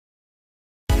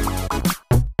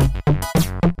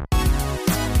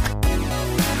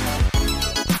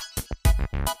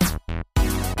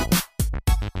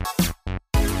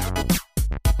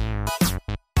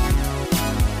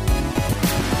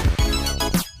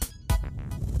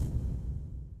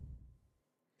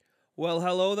Well,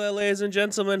 hello there, ladies and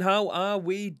gentlemen. How are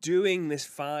we doing this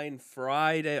fine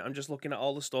Friday? I'm just looking at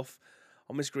all the stuff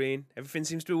on my screen. Everything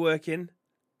seems to be working.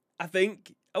 I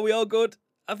think. Are we all good?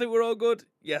 I think we're all good.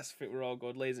 Yes, I think we're all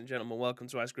good. Ladies and gentlemen, welcome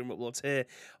to Ice Cream Uploads here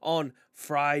on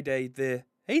Friday, the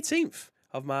 18th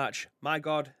of March. My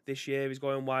God, this year is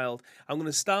going wild. I'm going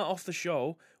to start off the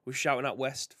show with shouting at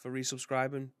West for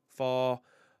resubscribing for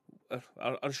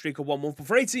a streak of 1 month, but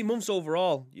for 18 months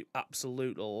overall. You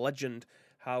absolute legend.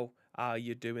 How are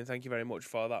you doing? Thank you very much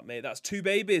for that, mate. That's two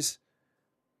babies.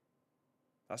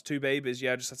 Yeah,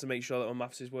 I just have to make sure that my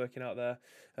maths is working out there.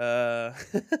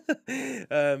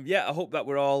 Yeah, I hope that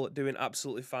we're all doing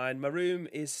absolutely fine. My room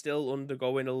is still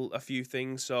undergoing a few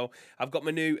things, so I've got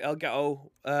my new Elgato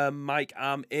mic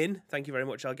arm in. Thank you very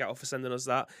much, Elgato, for sending us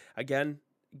that. Again,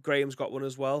 Graham's got one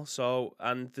as well, so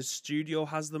and the studio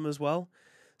has them as well.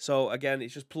 So again,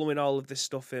 it's just plumbing all of this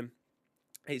stuff in.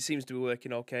 It seems to be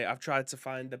working okay. I've tried to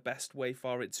find the best way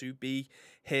for it to be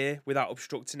here without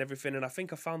obstructing everything, and I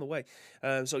think I found the way.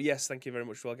 So yes, thank you very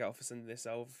much, Will, for sending this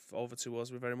over to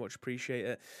us. We very much appreciate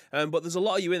it. But there's a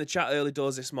lot of you in the chat early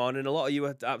doors this morning. A lot of you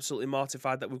are absolutely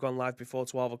mortified that we've gone live before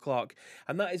 12 o'clock,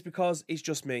 and that is because it's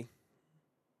just me.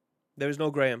 There is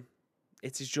no Graham.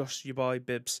 It is just your boy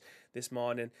Bibbs this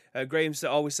morning. Graham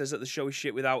always says that the show is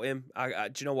shit without him.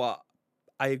 Do you know what?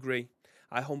 I agree.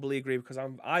 I humbly agree because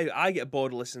I get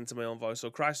bored of listening to my own voice. So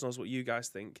Christ knows what you guys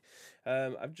think.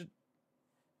 I've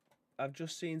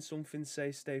just seen something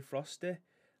say "Stay Frosty,"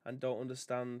 and don't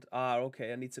understand.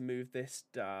 Okay. I need to move this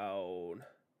down.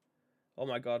 Oh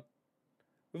my God,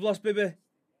 we've lost Bibby.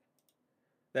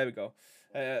 There we go.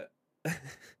 Is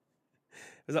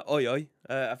that oi oi?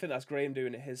 I think that's Graham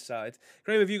doing it his side.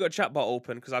 Graham, have you got a chat bot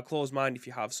open? Because I'll close mine if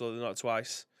you have, so they're not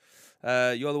twice.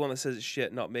 You're the one that says it's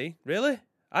shit, not me. Really?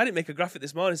 I didn't make a graphic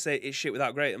this morning say it's shit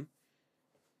without Graham.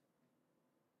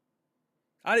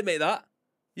 I didn't make that.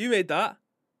 You made that.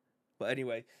 But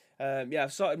anyway, yeah,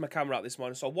 I've sorted my camera out this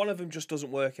morning. So one of them just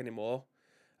doesn't work anymore.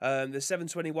 The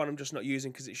 721 I'm just not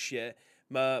using because it's shit.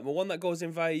 My one that goes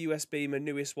in via USB, my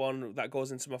newest one that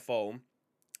goes into my phone,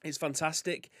 it's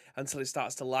fantastic until it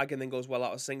starts to lag and then goes well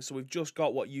out of sync. So we've just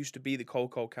got what used to be the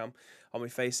Coco cam on my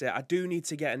face here. I do need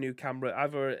to get a new camera.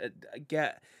 Either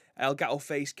get Elgato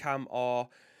Face Cam or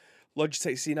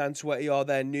Logitech C920 or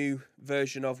their new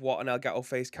version of what an Elgato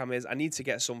Face Cam is. I need to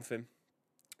get something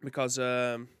because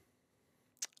I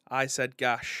said,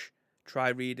 "Gash, try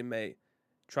reading, mate.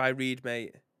 Try read,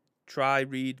 mate. Try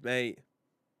read, mate."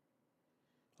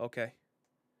 Okay.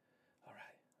 All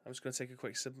right. I'm just going to take a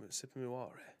quick sip of my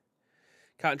water here.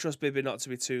 Can't trust Bibby not to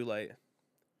be too late.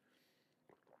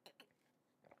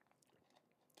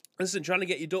 Listen, trying to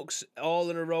get your ducks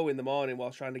all in a row in the morning while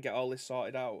trying to get all this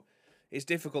sorted out, it's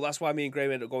difficult. That's why me and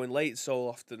Graham end up going late so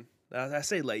often. I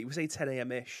say late, we say 10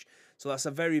 a.m.-ish. So that's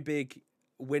a very big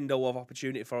window of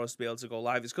opportunity for us to be able to go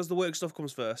live. It's because the work stuff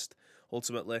comes first,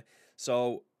 ultimately.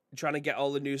 So trying to get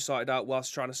all the news sorted out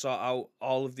whilst trying to sort out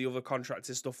all of the other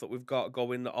contracted stuff that we've got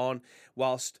going on,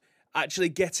 whilst actually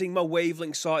getting my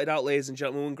wavelength sorted out, ladies and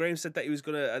gentlemen. When Graham said that he was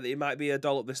going to, it might be a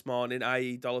dollop this morning,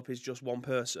 i.e. dollop is just one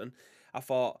person, I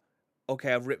thought,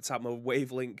 okay, I've ripped out my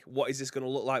wavelength. What is this going to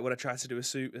look like when I try to do a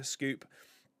scoop?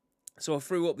 So I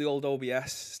threw up the old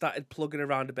OBS, started plugging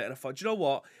around a bit, and I thought, do you know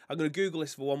what? I'm going to Google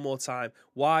this for one more time.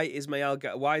 Why is my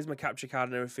capture card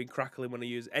and everything crackling when I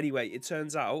use it? Anyway, it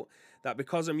turns out that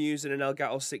because I'm using an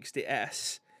Elgato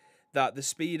 60S, that the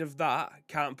speed of that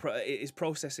is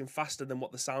processing faster than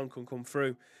what the sound can come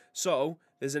through. So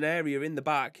there's an area in the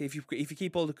back. If you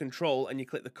keep hold of control and you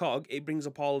click the cog, it brings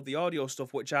up all of the audio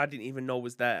stuff, which I didn't even know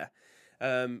was there.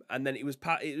 And then it was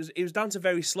down to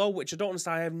very slow, which I don't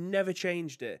understand. I have never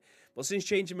changed it, but since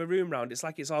changing my room round, it's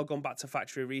like it's all gone back to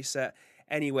factory reset.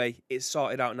 Anyway, it's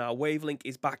sorted out now. Wavelength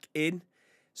is back in,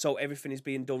 so everything is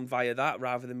being done via that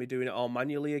rather than me doing it all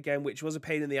manually again, which was a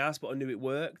pain in the ass, but I knew it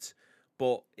worked.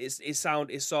 But it's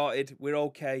sorted. We're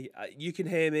okay. You can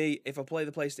hear me if I play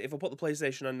the PlayStation. If I put the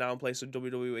PlayStation on now and play some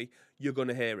WWE, you're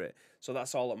gonna hear it. So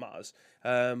that's all that matters.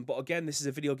 But again, this is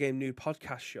a video game new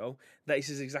podcast show. This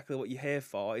is exactly what you're here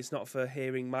for. It's not for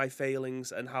hearing my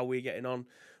failings and how we're getting on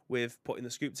with putting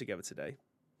the scoop together today.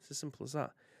 It's as simple as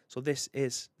that. So this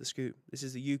is the scoop. This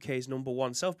is the UK's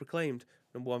 #1 self-proclaimed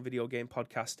 #1 video game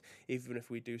podcast. Even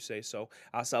if we do say so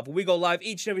ourselves, we go live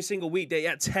each and every single weekday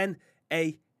at 10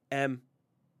 a.m.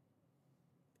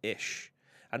 ish.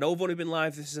 I know I've only been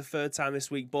live, this is the third time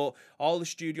this week, but all the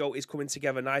studio is coming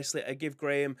together nicely. I give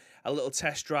Graham a little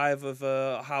test drive of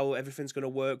how everything's going to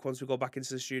work once we go back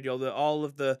into the studio.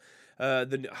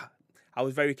 I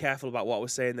was very careful about what I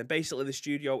was saying. Then basically the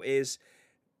studio is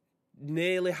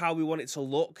nearly how we want it to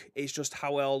look. It's just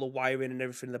how all the wiring and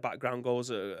everything in the background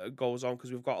goes on,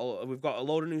 because we've got a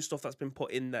load of new stuff that's been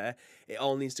put in there. It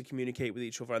all needs to communicate with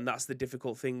each other, and that's the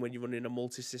difficult thing when you're running a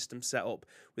multi-system setup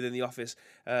within the office,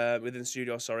 within the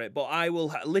studio. Sorry, but I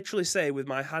will literally say with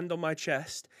my hand on my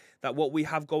chest that what we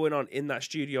have going on in that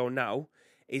studio now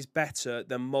is better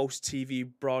than most TV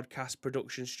broadcast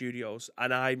production studios,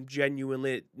 and I'm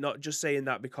genuinely not just saying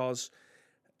that because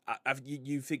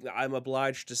you think that I'm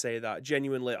obliged to say that.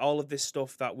 Genuinely, all of this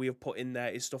stuff that we have put in there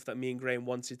is stuff that me and Graham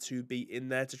wanted to be in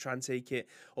there to try and take it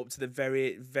up to the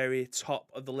very, very top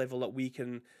of the level that we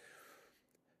can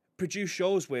produce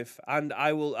shows with. And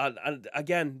I will, and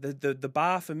again, the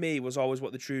bar for me was always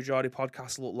what the True Geordie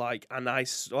podcast looked like, and I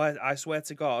swear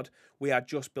to God, we are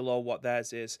just below what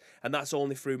theirs is, and that's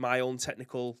only through my own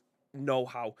technical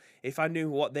know-how. If I knew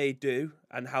what they do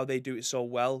and how they do it so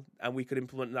well, and we could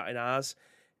implement that in ours,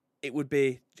 it would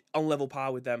be on level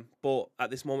par with them. But at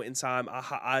this moment in time,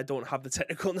 I don't have the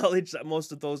technical knowledge that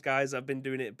most of those guys that have been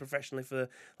doing it professionally for the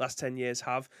last 10 years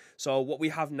have. So what we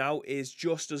have now is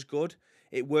just as good.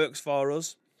 It works for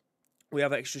us. We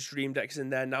have extra stream decks in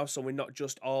there now, so we're not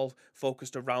just all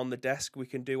focused around the desk. We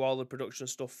can do all the production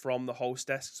stuff from the host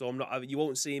desk. So you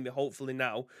won't see me, hopefully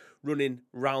now, running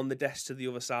round the desk to the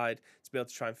other side to be able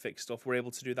to try and fix stuff. We're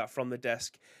able to do that from the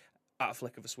desk at a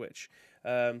flick of a switch.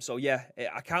 So yeah,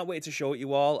 I can't wait to show it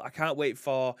you all. I can't wait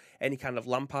for any kind of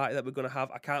LAN party that we're going to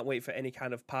have. I can't wait for any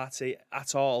kind of party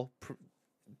at all,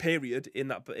 period, in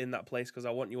that place, because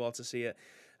I want you all to see it.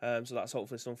 So that's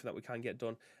hopefully something that we can get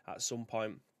done at some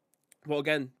point. But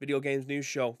again, Video Games News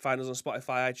Show. Find us on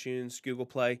Spotify, iTunes, Google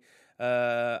Play,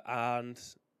 and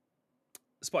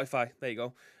Spotify. There you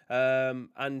go.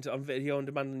 And on video on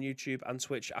demand on YouTube and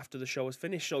Twitch after the show is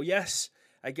finished. So yes,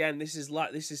 again, this is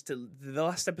the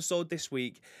last episode this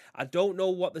week. I don't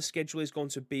know what the schedule is going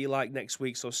to be like next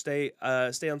week, so stay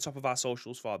on top of our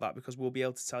socials for that, because we'll be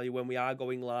able to tell you when we are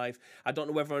going live. I don't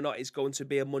know whether or not it's going to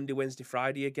be a Monday, Wednesday,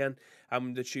 Friday again,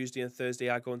 and the Tuesday and Thursday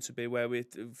are going to be where we're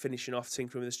finishing off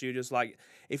tinkering with the studios. Like,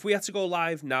 if we had to go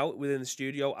live now within the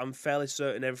studio, I'm fairly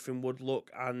certain everything would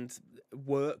look and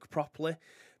work properly,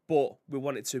 but we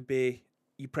want it to be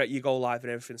you go live and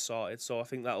everything's sorted. So I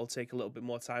think that'll take a little bit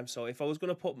more time. So if I was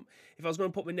gonna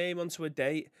put my name onto a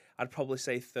date, I'd probably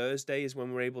say Thursday is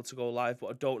when we're able to go live. But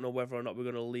I don't know whether or not we're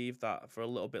gonna leave that for a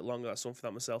little bit longer. That's something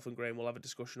that myself and Graham will have a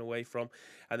discussion away from,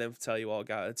 and then tell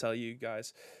you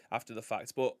guys after the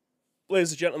fact. But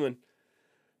ladies and gentlemen,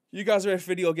 you guys are in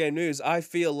video game news. I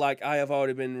feel like I have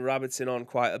already been rabbiting on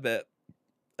quite a bit.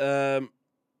 I'm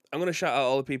gonna shout out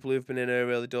all the people who've been in here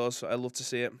early doors. I love to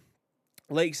see it.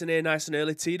 Lake's in here nice and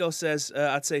early. Tito says,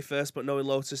 I'd say first, but knowing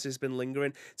Lotus has been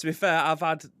lingering. To be fair, I've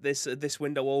had this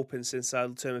window open since I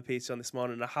turned my PC on this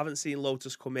morning, and I haven't seen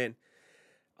Lotus come in.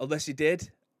 Unless he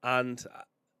did, and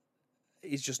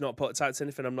he's just not put typed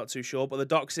anything, I'm not too sure. But the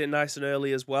doc's in nice and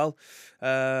early as well.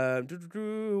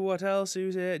 What else?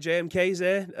 Who's here? JMK's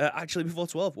here. Actually, before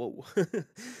 12. Whoa.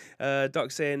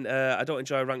 Doc's saying, I don't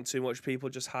enjoy rank too much. People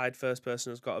just hide. First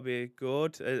person has got to be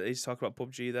good. He's talking about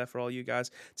PUBG there for all you guys.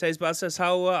 Taze Bad says,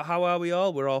 how are we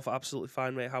all? We're all absolutely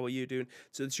fine, mate. How are you doing?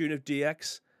 To the tune of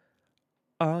DX.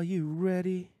 Are you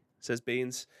ready? Says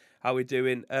Beans. How we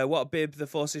doing? What bib? The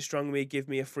force is strong. Me, give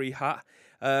me a free hat.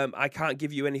 I can't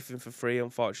give you anything for free,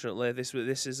 unfortunately. This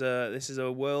is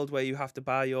a world where you have to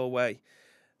buy your way.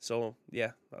 So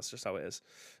yeah, that's just how it is.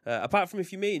 Apart from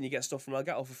if you meet and you get stuff from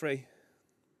Elgato for free.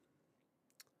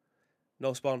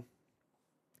 No spawn.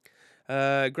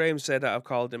 Graham said that I've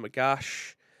called him a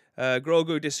gash.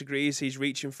 Grogu disagrees. He's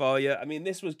reaching for you. I mean,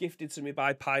 this was gifted to me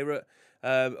by Pirate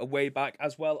a way back,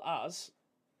 as well as,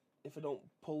 if I don't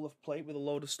pull the plate with a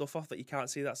load of stuff off that you can't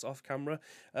see, that's off camera,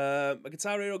 a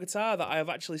Guitar Hero guitar that I have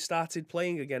actually started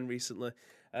playing again recently.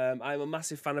 I'm a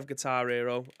massive fan of Guitar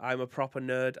Hero. I'm a proper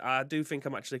nerd. I do think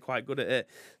I'm actually quite good at it.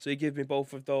 So he gave me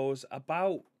both of those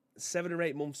about 7 or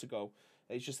 8 months ago.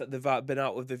 It's just that they've been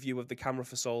out of the view of the camera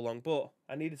for so long. But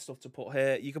I needed stuff to put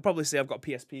here. You can probably see I've got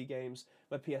PSP games,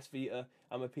 my PS Vita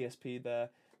and my PSP there,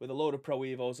 with a load of Pro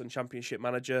Evos and Championship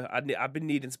Manager. I've been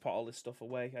needing to put all this stuff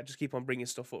away. I just keep on bringing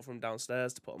stuff up from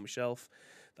downstairs to put on my shelf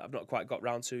that I've not quite got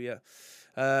round to yet.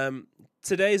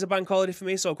 Today is a bank holiday for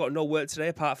me, so I've got no work today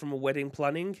apart from a wedding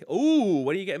planning. Ooh,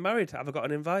 when are you getting married? Have I got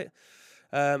an invite?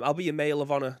 I'll be your mail of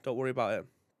honour. Don't worry about it.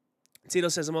 Tino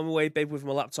says, I'm on my way, babe, with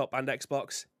my laptop and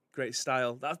Xbox. Great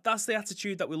style. That's the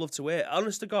attitude that we love to wear.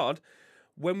 Honest to God,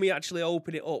 when we actually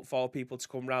open it up for people to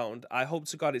come round, I hope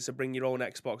to God it's a bring your own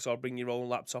Xbox or bring your own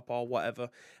laptop or whatever,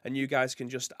 and you guys can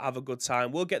just have a good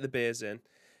time. We'll get the beers in.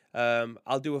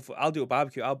 I'll do a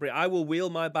barbecue. I will wheel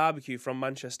my barbecue from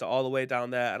Manchester all the way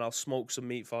down there, and I'll smoke some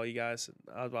meat for you guys.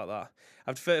 How about that?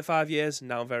 After 35 years,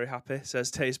 now I'm very happy.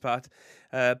 Says Taste Bad.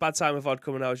 Bad time of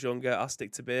vodka when I was younger. I'll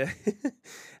stick to beer.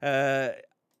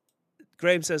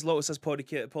 Graham says Lotus has poorly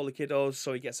kiddos,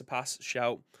 so he gets a pass.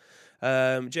 Shout.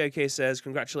 JK says,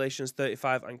 congratulations,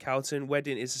 35 and counting.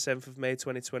 Wedding is the 7th of May,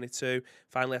 2022.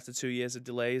 Finally, after 2 years of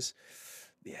delays.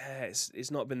 Yeah, it's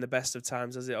not been the best of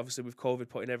times, has it? Obviously, with COVID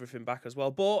putting everything back as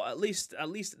well. But at least at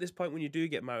this point, when you do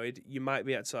get married, you might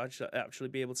be able to actually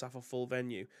be able to have a full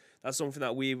venue. That's something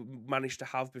that we managed to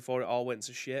have before it all went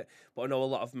to shit. But I know a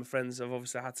lot of my friends have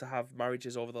obviously had to have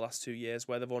marriages over the last 2 years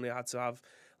where they've only had to have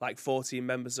like 14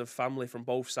 members of family from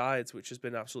both sides, which has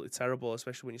been absolutely terrible,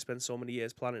 especially when you spend so many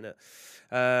years planning it.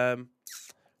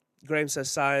 Graham says,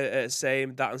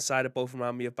 same, that and cider both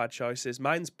remind me of bad choices.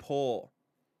 Mine's port.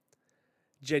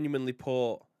 Genuinely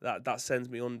port. That sends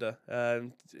me under.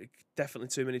 Definitely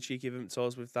too many cheeky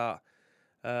Vimtos with that.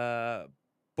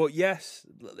 But yes,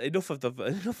 enough of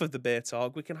the beer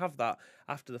talk. We can have that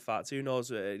after the fact. Who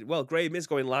knows? Well, Graham is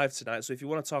going live tonight, so if you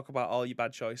want to talk about all your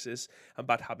bad choices and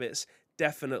bad habits,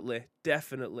 definitely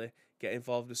get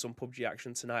involved with some PUBG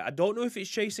action tonight. I don't know if it's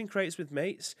chasing crates with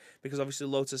mates, because obviously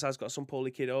Lotus has got some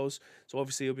poorly kiddos, so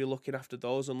obviously he'll be looking after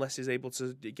those unless he's able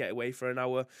to get away for an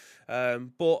hour.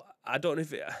 But I don't know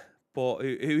if it... But who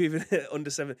even under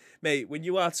 7... Mate, when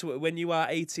you are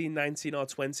 18, 19 or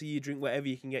 20, you drink whatever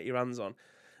you can get your hands on.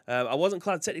 I wasn't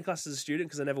technically classed as a student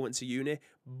because I never went to uni,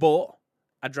 but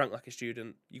I drank like a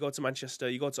student. You go to Manchester,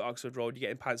 you go to Oxford Road, you're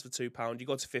getting pints for £2. You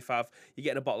go to Fifth Ave, you're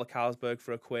getting a bottle of Carlsberg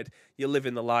for £1. You're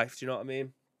living the life, do you know what I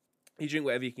mean? You drink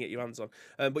whatever you can get your hands on.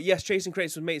 But yes, Chasing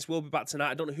Crates with Mates will be back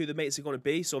tonight. I don't know who the mates are going to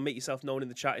be, so make yourself known in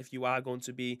the chat if you are going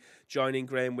to be joining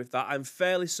Graham with that. I'm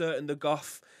fairly certain the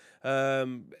Goth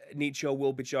Nietzsche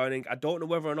will be joining. I don't know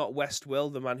whether or not West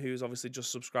will, the man who's obviously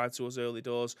just subscribed to us early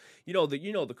doors. You know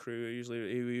the crew who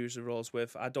usually rolls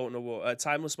with. I don't know what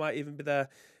Timeless might even be there.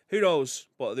 Who knows?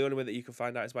 But the only way that you can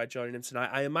find out is by joining him tonight.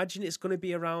 I imagine it's going to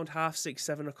be around 6:30,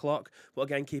 7 o'clock. But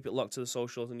again, keep it locked to the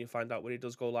socials and you'll find out when he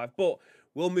does go live. But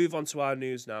we'll move on to our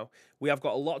news now. We have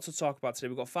got a lot to talk about today.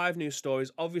 We've got 5 news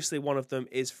stories. Obviously, one of them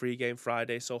is Free Game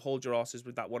Friday, so hold your horses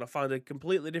with that one. I found a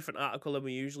completely different article than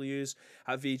we usually use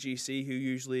at VGC, who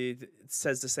usually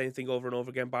says the same thing over and over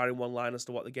again, barring one line as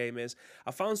to what the game is.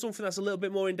 I found something that's a little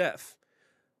bit more in-depth.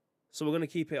 So we're going to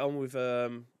keep it on with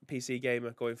PC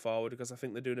Gamer going forward, because I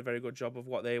think they're doing a very good job of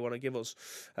what they want to give us.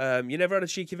 You never had a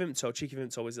Cheeky Vimto. Cheeky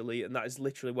Vimto is elite, and that is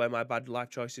literally where my bad life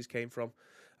choices came from.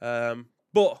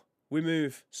 But we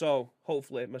move. So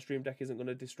hopefully my stream deck isn't going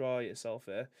to destroy itself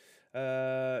here.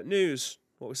 News.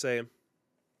 What we're saying.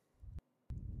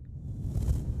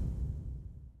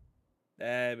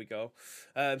 There we go.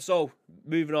 So,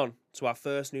 moving on to our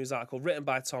first news article, written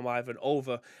by Tom Ivan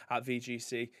over at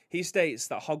VGC. He states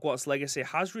that Hogwarts Legacy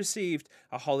has received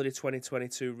a holiday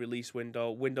 2022 release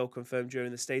window confirmed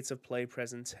during the State of Play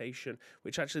presentation,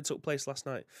 which actually took place last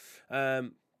night.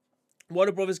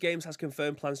 Warner Brothers Games has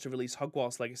confirmed plans to release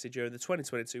Hogwarts Legacy during the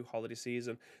 2022 holiday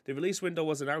season. The release window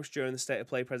was announced during the State of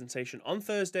Play presentation on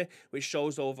Thursday, which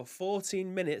shows over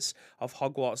 14 minutes of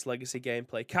Hogwarts Legacy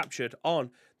gameplay captured on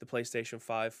the PlayStation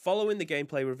 5. Following the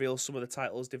gameplay reveals some of the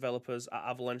title's developers at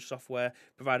Avalanche Software,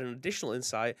 providing additional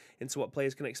insight into what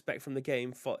players can expect from the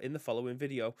game in the following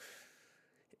video.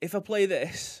 If I play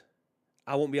this,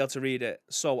 I won't be able to read it,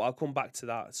 so I'll come back to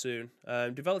that soon.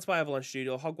 Developed by Avalanche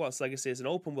Studio, Hogwarts Legacy is an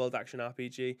open-world action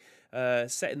RPG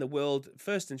set in the world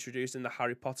first introduced in the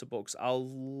Harry Potter books.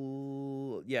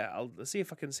 I'll see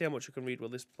if I can see how much I can read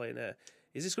while this is playing here.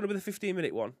 Is this going to be the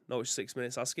 15-minute one? No, it's 6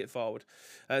 minutes. I'll skip forward.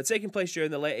 Taking place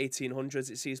during the late 1800s,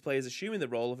 it sees players assuming the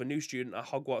role of a new student at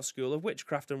Hogwarts School of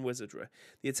Witchcraft and Wizardry.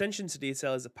 The attention to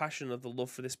detail is a passion of the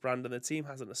love for this brand, and the team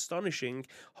has an astonishing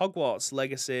Hogwarts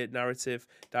Legacy narrative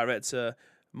director,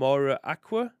 Maura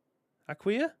Acquia,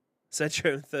 said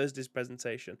during Thursday's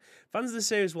presentation. Fans of the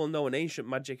series will know an ancient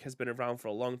magic has been around for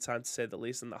a long time, to say the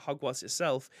least, and that Hogwarts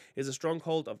itself is a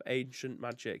stronghold of ancient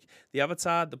magic. The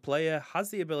avatar, the player,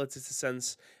 has the ability to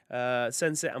sense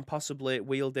it and possibly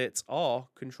wield it or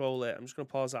control it. I'm just going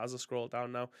to pause that as I scroll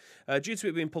down now. Due to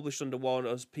it being published under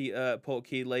Warner's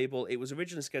Portkey label, it was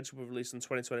originally scheduled to be released in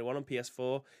 2021 on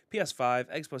PS4,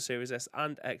 PS5, Xbox Series S,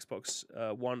 and Xbox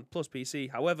One plus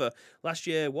PC. However, last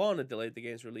year, Warner delayed the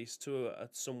game's release to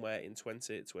somewhere in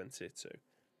 2022.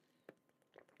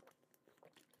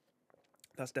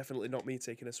 That's definitely not me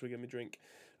taking a swig of my drink.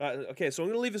 Right, okay, so I'm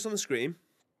going to leave this on the screen.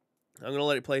 I'm going to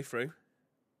let it play through.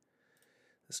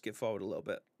 Let's skip forward a little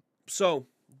bit. So,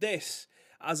 this,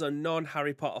 as a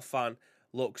non-Harry Potter fan,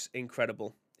 looks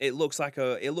incredible. It looks like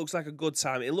a good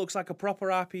time. It looks like a proper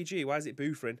RPG. Why is it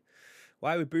boofering?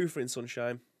 Why are we boofering,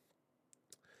 Sunshine?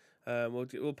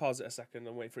 We'll pause it a second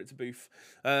and wait for it to boof.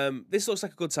 This looks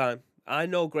like a good time. I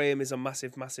know Graham is a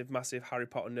massive Harry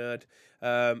Potter nerd.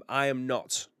 I am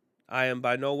not. I am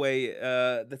by no way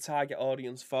the target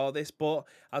audience for this, but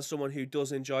as someone who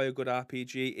does enjoy a good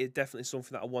RPG, it's definitely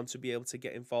something that I want to be able to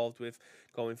get involved with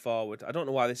going forward. I don't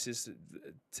know why this is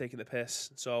taking the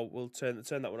piss, so we'll turn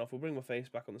that one off. We'll bring my face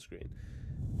back on the screen.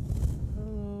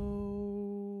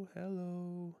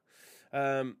 Hello.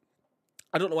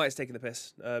 I don't know why it's taking the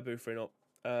piss, boofering up.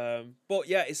 But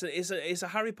yeah, it's a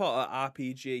Harry Potter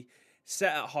RPG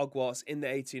set at Hogwarts in the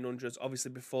 1800s,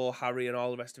 obviously before Harry and all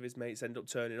the rest of his mates end up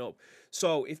turning up.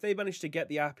 So if they manage to get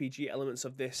the RPG elements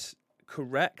of this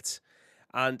correct,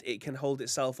 and it can hold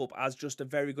itself up as just a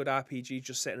very good RPG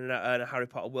just set in a Harry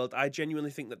Potter world, I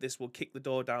genuinely think that this will kick the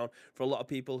door down for a lot of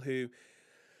people who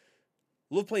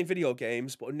love playing video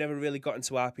games but have never really got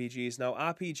into RPGs. Now,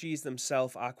 RPGs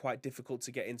themselves are quite difficult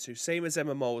to get into. Same as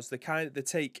MMOs. They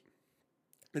take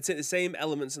the same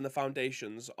elements and the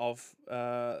foundations of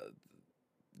how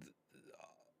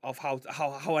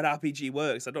an RPG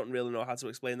works. I don't really know how to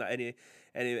explain that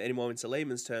any more into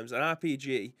layman's terms. An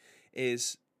RPG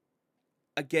is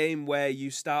a game where you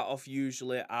start off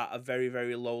usually at a very,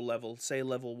 very low level, say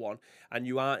level 1, and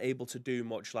you aren't able to do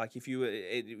much. Like if you were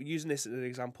using this as an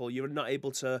example, you're not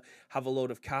able to have a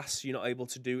load of casts, you're not able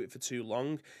to do it for too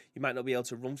long, you might not be able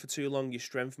to run for too long, your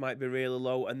strength might be really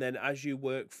low, and then as you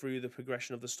work through the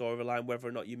progression of the storyline, whether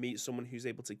or not you meet someone who's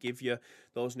able to give you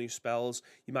those new spells,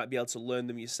 you might be able to learn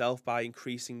them yourself by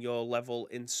increasing your level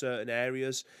in certain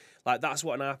areas. Like, that's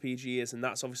what an RPG is, and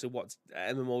that's obviously what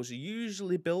MMOs are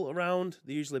usually built around.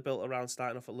 They're usually built around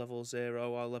starting off at level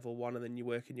 0 or level 1, and then you're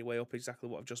working your way up, exactly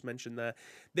what I've just mentioned there.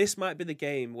 This might be the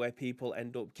game where people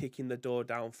end up kicking the door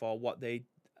down for what they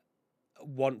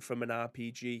want from an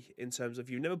RPG, in terms of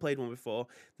you've never played one before,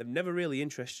 they've never really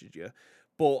interested you,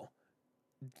 but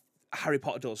Harry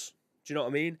Potter does. Do you know what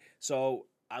I mean? So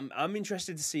I'm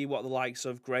interested to see what the likes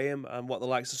of Graham and what the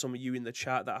likes of some of you in the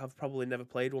chat that have probably never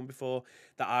played one before,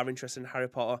 that are interested in Harry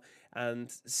Potter, and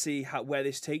see where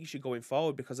this takes you going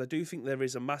forward, because I do think there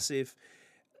is a massive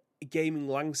gaming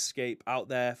landscape out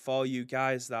there for you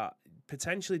guys that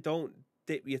potentially don't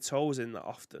dip your toes in that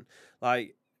often.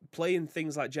 Like playing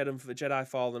things like Jedi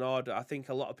Fallen Order, I think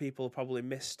a lot of people probably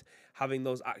missed having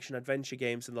those action adventure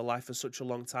games in their life for such a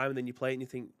long time, and then you play it and you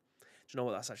think, you know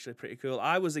what, that's actually pretty cool.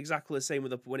 I was exactly the same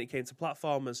when it came to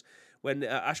platformers. When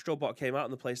Astro Bot came out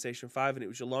on the PlayStation 5 and it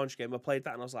was your launch game, I played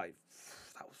that and I was like,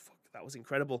 that was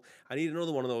incredible. I need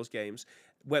another one of those games.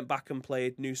 Went back and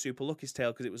played New Super Lucky's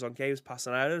Tale because it was on Games Pass,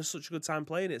 and I had such a good time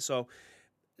playing it. So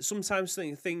sometimes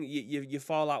you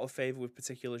fall out of favor with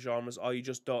particular genres, or you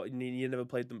just don't, you never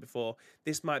played them before.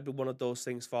 This might be one of those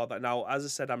things for that. Now, as I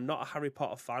said, I'm not a Harry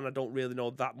Potter fan. I don't really know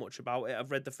that much about it.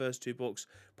 I've read the first 2 books,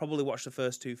 probably watched the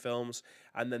first 2 films,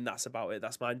 and then that's about it.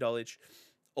 That's my knowledge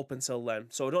up until then.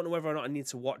 So I don't know whether or not I need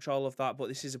to watch all of that, but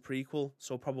this is a prequel,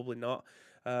 so probably not.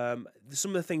 Some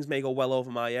of the things may go well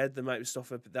over my head. There might be stuff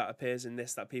that appears in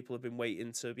this that people have been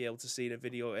waiting to be able to see in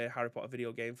a Harry Potter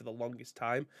video game for the longest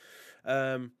time.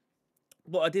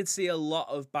 But I did see a lot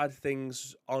of bad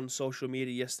things on social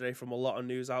media yesterday from a lot of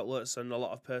news outlets and a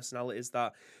lot of personalities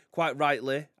that quite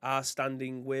rightly are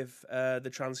standing with the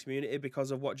trans community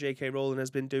because of what J.K. Rowling has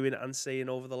been doing and saying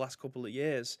over the last couple of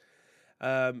years,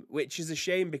 which is a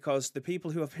shame, because the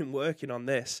people who have been working on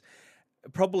this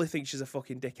probably think she's a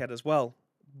fucking dickhead as well,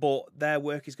 but their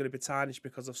work is going to be tarnished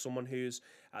because of someone who's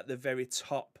at the very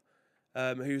top,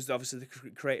 who's obviously the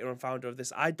creator and founder of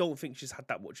this. I don't think she's had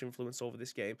that much influence over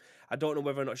this game. I don't know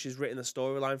whether or not she's written the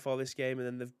storyline for this game and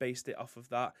then they've based it off of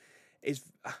that.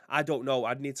 I don't know.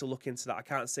 I'd need to look into that. I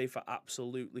can't say for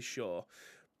absolutely sure.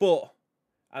 But,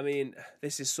 I mean,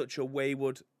 this is such a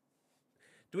wayward...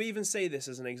 Do we even say this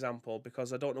as an example?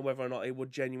 Because I don't know whether or not it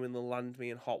would genuinely land me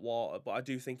in hot water, but I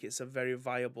do think it's a very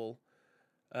viable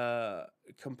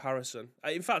comparison.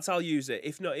 In fact, I'll use it.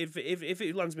 If not, if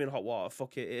it lands me in hot water,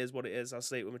 fuck it, it is what it is. I'll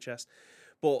say it with my chest.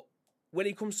 But when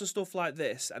it comes to stuff like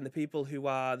this, and the people who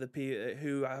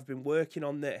have been working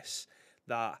on this,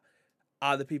 that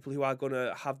are the people who are going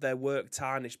to have their work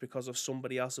tarnished because of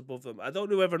somebody else above them. I don't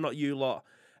know whether or not you lot,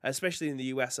 especially in the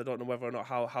US, I don't know whether or not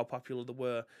how popular they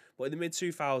were, but in the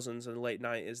mid-2000s and late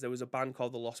 90s, there was a band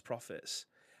called the Lost Prophets,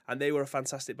 and they were a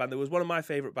fantastic band. There was one of my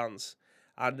favourite bands,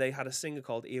 and they had a singer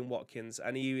called Ian Watkins,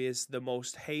 and he is the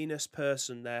most heinous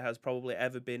person there has probably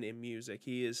ever been in music.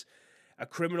 He is a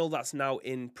criminal that's now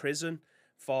in prison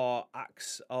for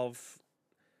acts of...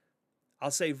 I'll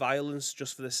say violence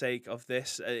just for the sake of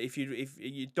this. If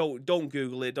you don't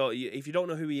Google it, if you don't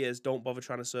know who he is, don't bother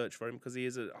trying to search for him, because he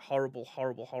is a horrible,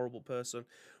 horrible, horrible person.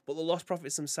 But the Lost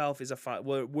Prophets themselves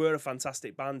were a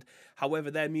fantastic band.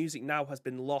 However, their music now has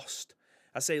been lost.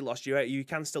 I say lost. You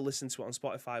can still listen to it on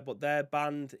Spotify, but the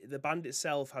band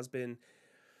itself has been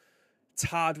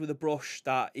tarred with a brush.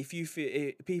 That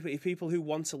if people who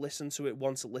want to listen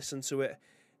to it,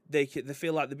 they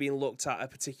feel like they're being looked at a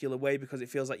particular way because it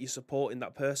feels like you're supporting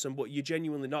that person, but you're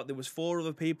genuinely not. There was 4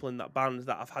 other people in that band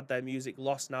that have had their music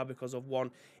lost now because of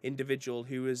one individual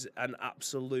who is an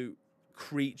absolute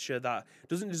creature that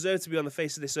doesn't deserve to be on the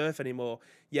face of this earth anymore,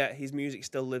 yet his music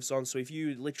still lives on. So if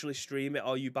you literally stream it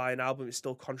or you buy an album, it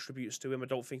still contributes to him. I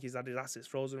don't think he's had his assets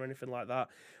frozen or anything like that,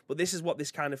 but this is what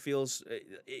this kind of feels.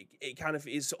 It kind of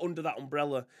is under that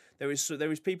umbrella. There is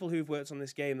people who've worked on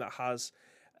this game that has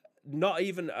not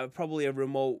even probably a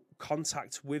remote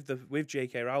contact with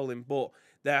J.K. Rowling, but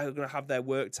they're going to have their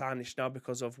work tarnished now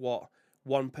because of what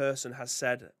one person has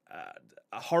said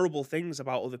horrible things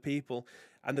about other people,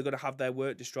 and they're going to have their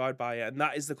work destroyed by it. And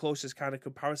that is the closest kind of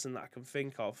comparison that I can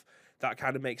think of that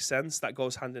kind of makes sense, that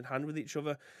goes hand in hand with each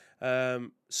other.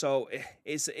 So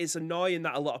it's annoying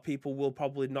that a lot of people will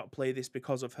probably not play this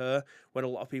because of her, when a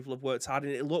lot of people have worked hard,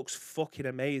 and it looks fucking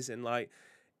amazing. Like,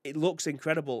 it looks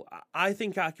incredible. I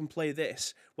think I can play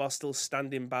this while still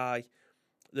standing by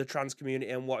the trans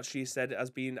community and what she said as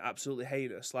being absolutely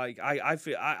heinous. Like, I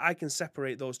feel I can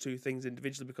separate those two things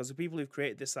individually, because the people who've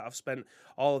created this, that have spent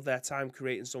all of their time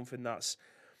creating something that's,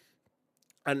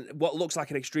 and what looks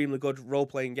like an extremely good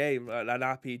role-playing game, an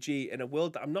RPG, in a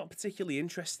world that I'm not particularly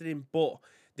interested in, but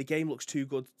the game looks too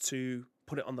good to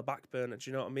put it on the back burner. Do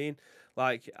you know what I mean?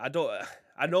 Like, I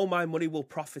know my money will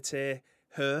profiteer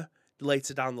her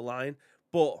later down the line,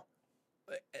 but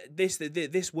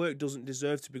this work doesn't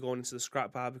deserve to be going into the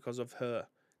scrap pile because of her.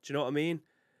 Do you know what I mean?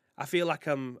 I feel like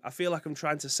I'm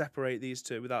trying to separate these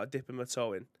two without dipping my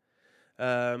toe in.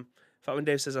 Fatman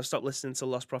Dave says, I've stopped listening to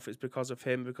Lost Prophets because of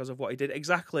him, because of what he did.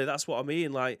 Exactly, that's what I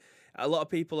mean. Like, a lot of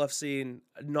people I've seen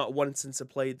not wanting to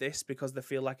play this because they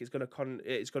feel like it's going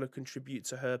to contribute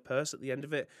to her purse at the end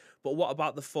of it. But what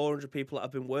about the 400 people that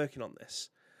have been working on this?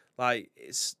 Like,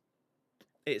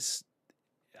 for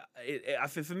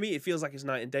me, it feels like it's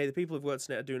night and day. The people who've worked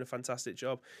on it are doing a fantastic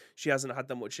job. She hasn't had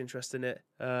that much interest in it,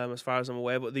 as far as I'm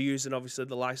aware, but they're using, obviously,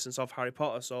 the license of Harry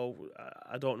Potter, so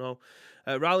I don't know.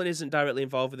 Rowling isn't directly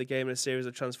involved with the game in a series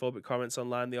of transphobic comments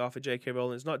online. The author J.K.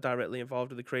 Rowling is not directly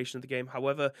involved with the creation of the game.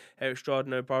 However, her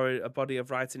extraordinary body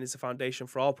of writing is the foundation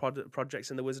for all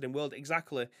projects in the Wizarding world.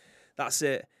 Exactly. That's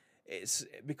it. It's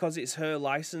because it's her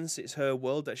license, it's her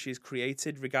world that she's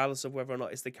created, regardless of whether or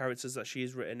not it's the characters that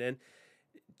she's written in.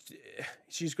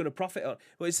 She's going to profit on.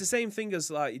 Well, it's the same thing as,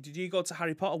 like, did you go to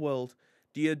Harry Potter World?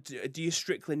 Do you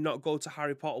strictly not go to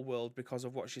Harry Potter World because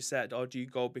of what she said, or do you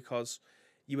go because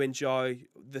you enjoy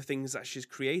the things that she's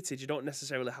created? You don't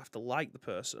necessarily have to like the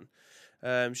person.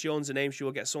 She owns a name, she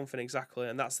will get something, exactly,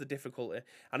 and that's the difficulty.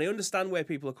 And I understand where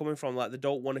people are coming from, like, they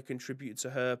don't want to contribute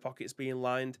to her pockets being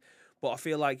lined, but I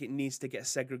feel like it needs to get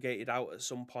segregated out at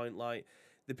some point. Like,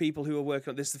 the people who are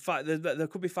working on this, there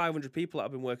could be 500 people that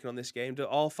have been working on this game. Do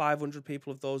all 500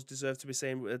 people of those deserve to be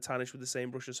tarnished with the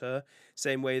same brush as her?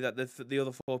 Same way that the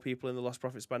other 4 people in the Lost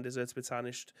Prophets band deserve to be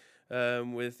tarnished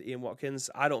with Ian Watkins?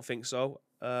 I don't think so.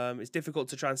 It's difficult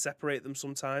to try and separate them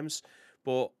sometimes,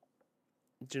 but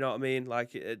do you know what I mean?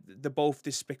 Like, they're both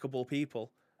despicable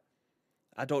people.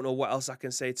 I don't know what else I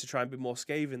can say to try and be more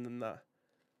scathing than that.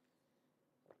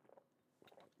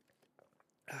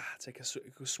 Take a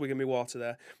swig of my water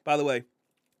there. By the way,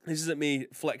 this isn't me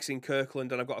flexing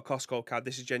Kirkland and I've got a Costco card.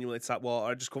 This is genuinely tap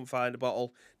water. I just couldn't find a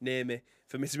bottle near me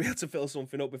for me to be able to fill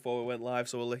something up before we went live,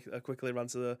 so I quickly ran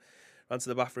to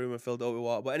the bathroom and filled it up with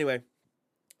water. But anyway,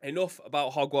 enough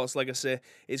about Hogwarts Legacy.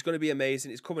 It's going to be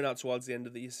amazing. It's coming out towards the end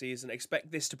of the season.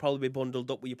 Expect this to probably be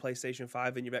bundled up with your PlayStation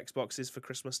 5 and your Xboxes for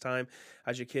Christmas time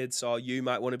as your kids, or you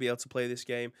might want to be able to play this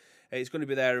game. It's going to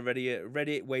be there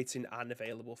ready, waiting, and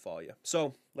available for you.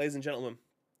 So, ladies and gentlemen,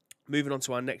 moving on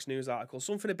to our next news article.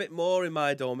 Something a bit more in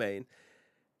my domain.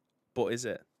 But is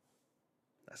it?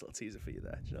 That's a little teaser for you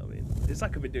there. Do you know what I mean? It's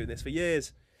like I've been doing this for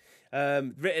years.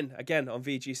 Written, again, on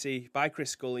VGC by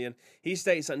Chris Scullion. He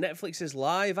states that Netflix's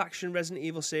live-action Resident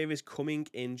Evil series coming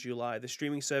in July. The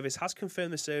streaming service has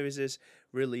confirmed the series'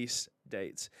 release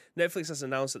date. Netflix has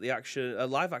announced that the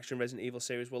live-action Resident Evil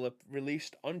series will have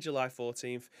released on July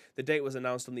 14th. The date was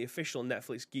announced on the official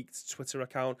Netflix Geeked Twitter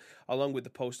account, along with the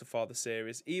poster for the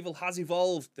series. Evil has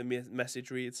evolved, the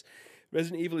message reads.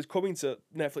 Resident Evil is coming to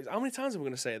Netflix. How many times am I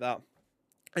going to say that?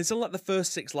 It's only like the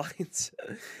first 6 lines.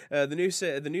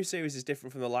 The new series is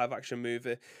different from the live-action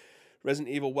movie.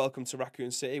 Resident Evil Welcome to Raccoon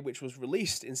City, which was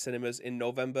released in cinemas in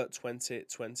November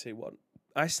 2021.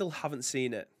 I still haven't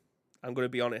seen it. I'm going to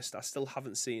be honest. I still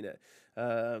haven't seen it.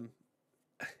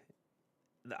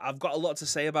 I've got a lot to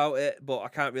say about it, but I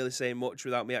can't really say much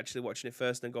without me actually watching it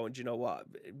first and going, do you know what?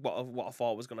 What I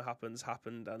thought was going to happen has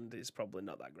happened, and it's probably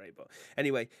not that great. But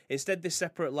anyway, instead, this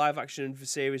separate live-action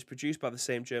series produced by the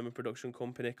same German production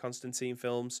company, Constantine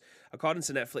Films. According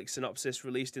to Netflix synopsis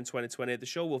released in 2020, the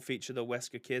show will feature the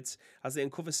Wesker kids as they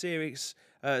uncover secrets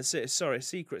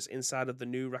inside of the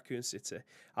new Raccoon City.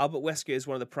 Albert Wesker is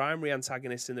one of the primary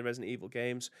antagonists in the Resident Evil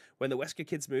games. When the Wesker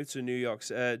kids move to New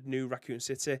York's new Raccoon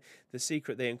City, the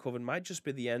secret they uncovered might just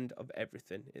be the end of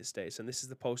everything, it states. And this is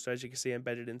the poster, as you can see,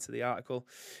 embedded into the article.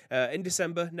 In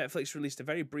December, Netflix released a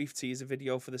very brief teaser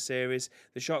video for the series.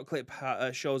 The short clip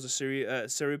shows a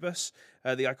Cerberus,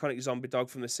 the iconic zombie dog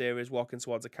from the series, walking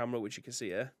towards the camera, which you can see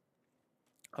here.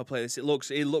 I'll play this. It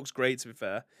looks great, to be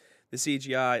fair. The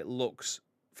CGI looks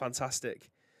fantastic.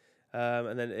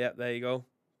 And then, yeah, there you go.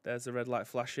 There's the red light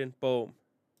flashing. Boom.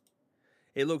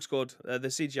 It looks good. The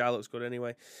CGI looks good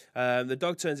anyway. The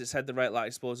dog turns its head, the red light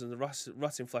explodes, and the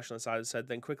rotting flesh on the side of its head,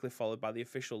 then quickly followed by the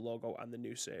official logo and the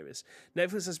new series.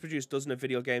 Netflix has produced dozens of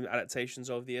video game adaptations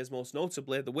over the years, most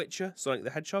notably The Witcher, Sonic the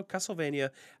Hedgehog, Castlevania,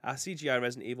 a CGI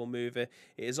Resident Evil movie. It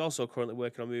is also currently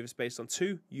working on movies based on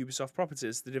 2 Ubisoft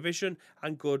properties, The Division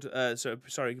and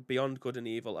Beyond Good and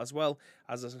Evil, as well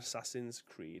as an Assassin's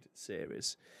Creed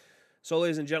series. So,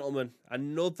 ladies and gentlemen,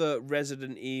 another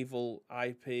Resident Evil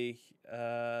IP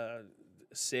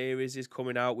series is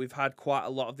coming out. We've had quite a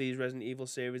lot of these Resident Evil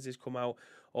series come out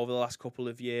over the last couple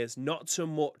of years. Not so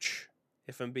much,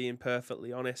 if I'm being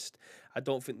perfectly honest. I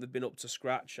don't think they've been up to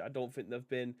scratch. I don't think they've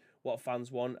been what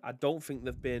fans want. I don't think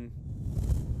they've been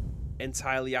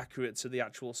entirely accurate to the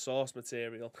actual source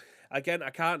material. Again, I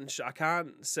can't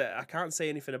say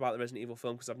anything about the Resident Evil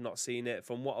film because I've not seen it.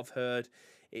 From what I've heard,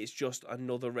 it's just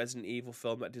another Resident Evil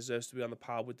film that deserves to be on the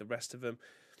par with the rest of them.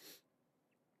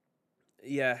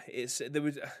 Yeah,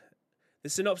 the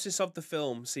synopsis of the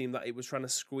film seemed that it was trying to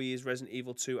squeeze Resident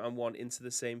Evil 2 and 1 into the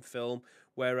same film,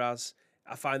 whereas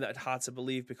I find that hard to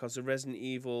believe because the Resident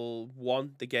Evil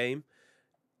 1, the game,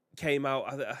 came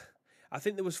out. I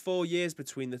think there was 4 years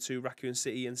between the 2 Raccoon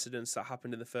City incidents that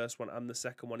happened in the first one and the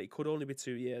second one. It could only be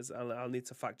 2 years, and I'll need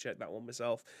to fact check that one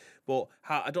myself. But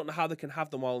I don't know how they can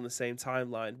have them all in the same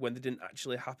timeline when they didn't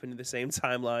actually happen in the same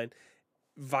timeline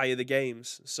via the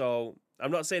games. So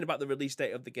I'm not saying about the release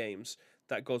date of the games.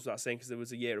 That goes without saying because there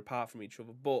was a year apart from each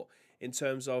other. But in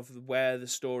terms of where the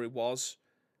story was,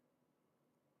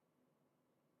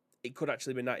 it could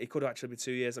actually be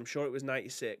 2 years. I'm sure it was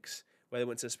 96 where they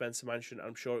went to the Spencer Mansion.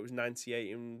 I'm sure it was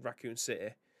 98 in Raccoon City.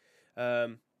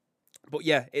 But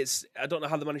yeah, I don't know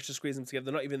how they managed to squeeze them together.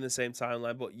 They're not even in the same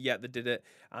timeline, but yeah, they did it,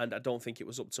 and I don't think it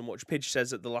was up to much. Pidge says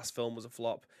that the last film was a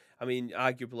flop. I mean,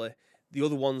 arguably, the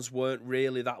other ones weren't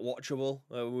really that watchable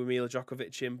with Mila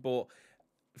Djokovic in, but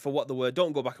for what they were,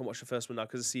 don't go back and watch the first one now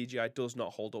because the CGI does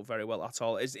not hold up very well at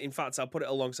all. In fact, I'll put it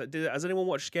alongside. Has anyone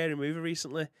watched Scary Movie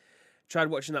recently? Tried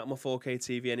watching that on my 4K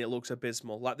TV and it looks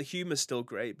abysmal. Like, the humor's still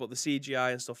great, but the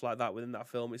CGI and stuff like that within that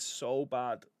film is so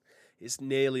bad. It's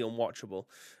nearly unwatchable.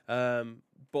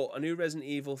 But a new Resident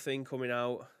Evil thing coming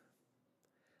out,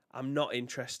 I'm not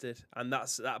interested. And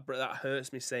that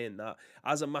hurts me saying that.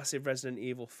 As a massive Resident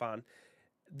Evil fan,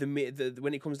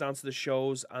 when it comes down to the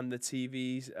shows and the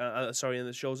TVs, and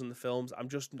the shows and the films,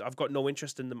 I've got no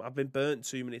interest in them. I've been burnt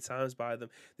too many times by them.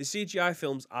 The CGI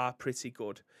films are pretty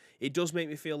good. It does make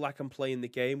me feel like I'm playing the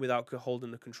game without holding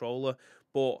the controller,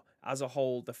 but as a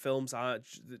whole, the films aren't.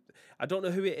 I don't know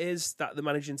who it is that they're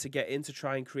managing to get in to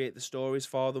try and create the stories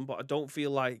for them, but I don't feel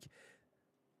like.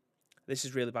 This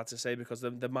is really bad to say because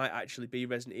there might actually be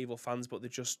Resident Evil fans, but they're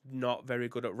just not very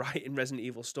good at writing Resident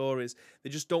Evil stories. They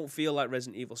just don't feel like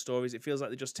Resident Evil stories. It feels like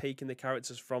they're just taking the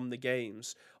characters from the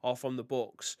games or from the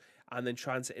books and then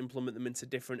trying to implement them into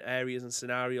different areas and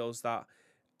scenarios that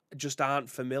just aren't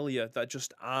familiar, that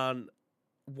just aren't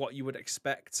what you would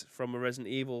expect from a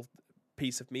Resident Evil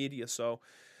piece of media. So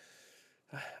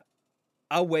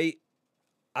I'll wait.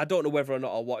 I don't know whether or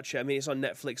not I'll watch it. I mean, it's on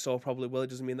Netflix, so I probably will. It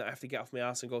doesn't mean that I have to get off my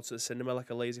ass and go to the cinema like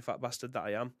a lazy fat bastard that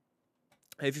I am.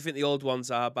 If you think the old ones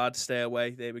are bad, stay away.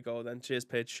 There we go then. Cheers,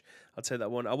 Pitch. I'll take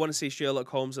that one. I want to see Sherlock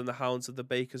Holmes and the Hounds of the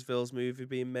Bakersvilles movie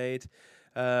being made.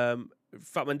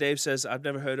 Fatman Dave says, I've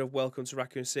never heard of Welcome to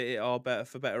Raccoon City or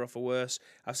For Better or For Worse.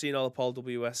 I've seen all the Paul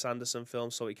W.S. Anderson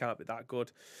films, so it can't be that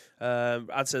good.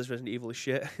 Ad says Resident Evil is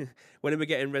shit. When are we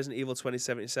getting Resident Evil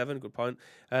 2077? Good point.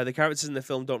 The characters in the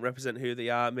film don't represent who they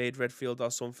are. Made Redfield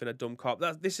or something a dumb cop.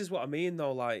 This is what I mean,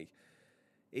 though. Like,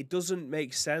 it doesn't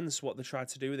make sense what they tried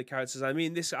to do with the characters. I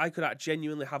mean, I could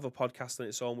genuinely have a podcast on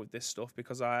its own with this stuff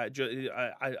because I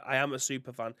am a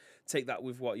super fan. Take that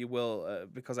with what you will,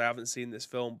 because I haven't seen this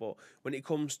film. But when it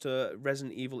comes to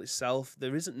Resident Evil itself,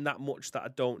 there isn't that much that I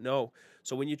don't know.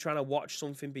 So when you're trying to watch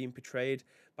something being portrayed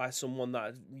by someone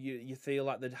that you feel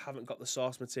like they haven't got the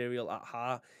source material at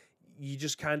heart, you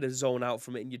just kind of zone out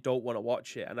from it and you don't want to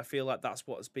watch it. And I feel like that's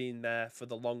what's been there for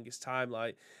the longest time.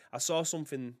 Like, I saw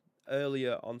something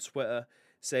earlier on Twitter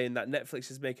saying that Netflix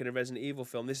is making a Resident Evil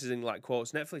film. This is in like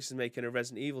quotes. Netflix is making a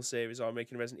Resident Evil series or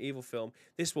making a Resident Evil film.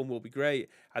 This one will be great.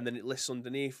 And then it lists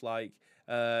underneath like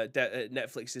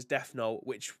Netflix's Death Note,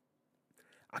 which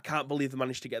I can't believe they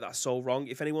managed to get that so wrong.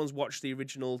 If anyone's watched the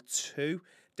original 2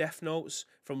 Death Notes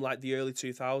from like the early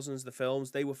 2000s, the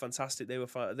films, they were fantastic. They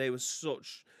were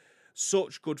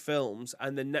such good films,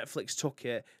 and then Netflix took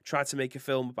it, tried to make a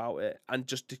film about it, and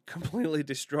just completely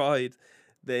destroyed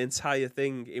the entire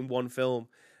thing in one film.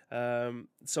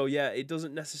 So yeah, it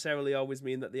doesn't necessarily always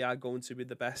mean that they are going to be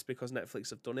the best because Netflix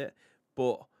have done it,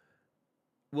 but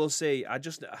we'll see. I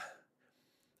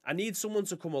need someone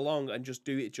to come along and just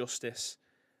do it justice.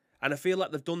 And I feel like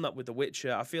they've done that with The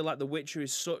Witcher. I feel like The Witcher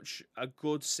is such a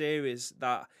good series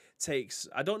that takes...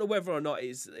 I don't know whether or not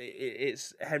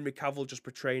it's Henry Cavill just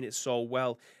portraying it so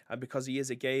well. And because he is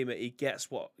a gamer, he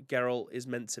gets what Geralt is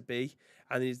meant to be.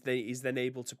 And he's then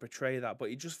able to portray that.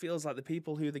 But it just feels like the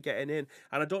people who they're getting in...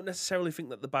 And I don't necessarily think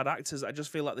that the bad actors... I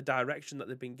just feel like the direction that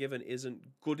they've been given isn't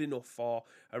good enough for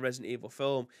a Resident Evil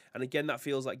film. And again, that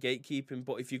feels like gatekeeping.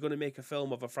 But if you're going to make a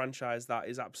film of a franchise that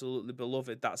is absolutely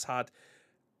beloved, that's had...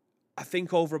 I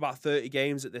think over about 30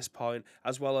 games at this point,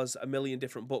 as well as a million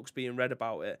different books being read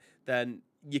about it, then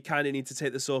you kind of need to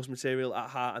take the source material at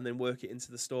heart and then work it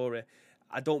into the story.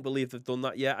 I don't believe they've done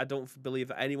that yet. I don't believe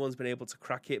that anyone's been able to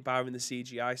crack it, barring the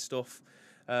CGI stuff.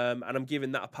 And I'm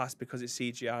giving that a pass because it's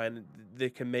CGI and they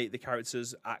can make the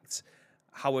characters act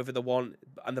however they want.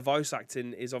 And the voice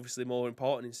acting is obviously more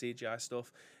important in CGI stuff.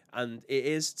 And it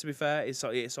is, to be fair,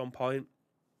 it's on point.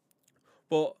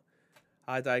 But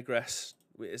I digress.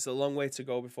 It's a long way to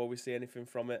go before we see anything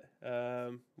from it.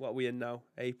 What are we in now?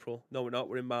 April. No, we're not.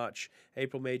 We're in March.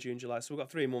 April, May, June, July. So we've got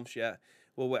 3 months yet.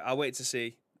 I'll wait to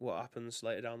see what happens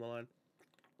later down the line.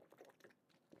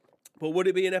 But would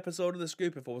it be an episode of The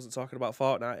Scoop if I wasn't talking about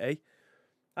Fortnite, eh?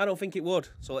 I don't think it would.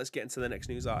 So let's get into the next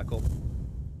news article.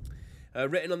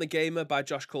 Written on the Gamer by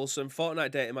Josh Coulson,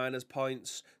 Fortnite data miners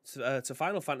points to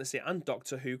Final Fantasy and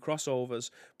Doctor Who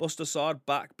crossovers. Buster Sword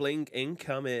back bling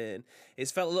incoming.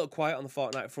 It's felt a little quiet on the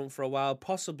Fortnite front for a while,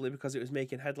 possibly because it was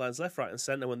making headlines left, right and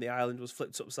centre when the island was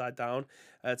flipped upside down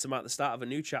to mark the start of a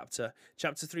new chapter.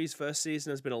 Chapter 3's first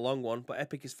season has been a long one, but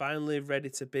Epic is finally ready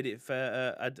to bid it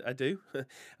adieu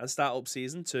and start up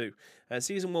Season 2.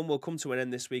 Season 1 will come to an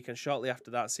end this week, and shortly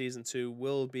after that, Season 2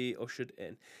 will be ushered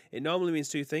in. It normally means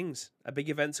 2 things: a big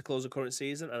event to close the current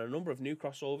season and a number of new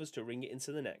crossovers to ring it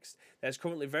into the next. There's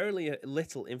currently very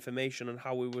little information on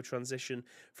how we will transition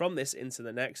from this into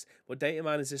the next, but data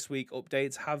miners this week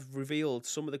updates have revealed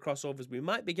some of the crossovers we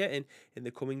might be getting in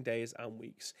the coming days and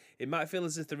weeks. It might feel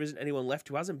as if there isn't anyone left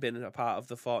who hasn't been a part of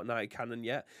the Fortnite canon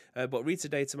yet, but Rita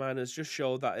data miners just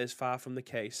show that is far from the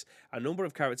case. A number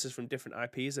of characters from different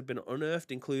IPs have been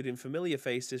unearthed, including familiar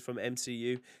faces from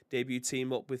MCU debut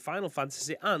team up with Final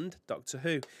Fantasy and Doctor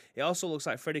Who. It also looks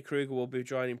like Freddy Krueger will be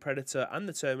joining Predator and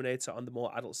the Terminator on the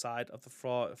more adult side of the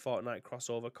Fortnite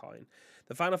crossover coin.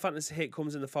 The Final Fantasy hit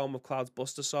comes in the form of Cloud's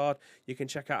Buster Sword. You can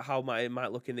check out how it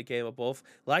might look in the game above.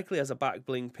 Likely as a back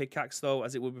bling pickaxe though,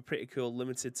 as it would be a pretty cool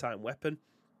limited time weapon.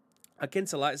 Akin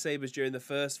to lightsabers during the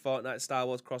first Fortnite Star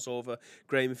Wars crossover.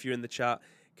 Graham, if you're in the chat,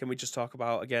 can we just talk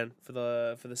about, again, for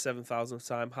the 7,000th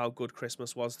time, how good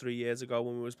Christmas was 3 years ago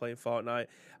when we was playing Fortnite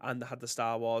and they had the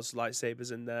Star Wars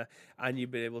lightsabers in there, and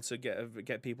you'd be able to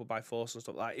get people by force and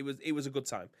stuff like that. It was a good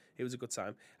time. It was a good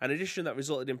time. An addition that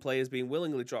resulted in players being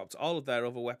willingly dropped all of their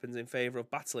other weapons in favour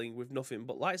of battling with nothing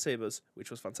but lightsabers,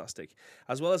 which was fantastic.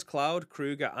 As well as Cloud,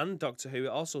 Krueger and Doctor Who, it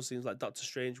also seems like Doctor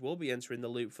Strange will be entering the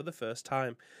loop for the first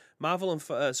time.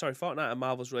 Fortnite and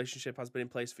Marvel's relationship has been in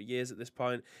place for years at this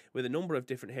point, with a number of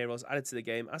different heroes added to the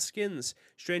game as skins.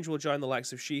 Strange will join the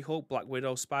likes of She-Hulk, Black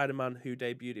Widow, Spider-Man, who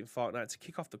debuted in Fortnite to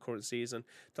kick off the current season.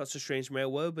 Doctor Strange may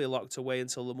well be locked away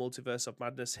until the Multiverse of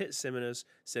Madness hits cinemas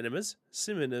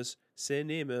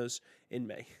in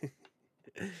May.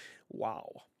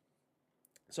 Wow.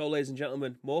 So, ladies and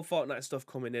gentlemen, more Fortnite stuff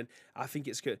coming in. I think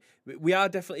it's good. We are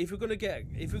definitely, if we're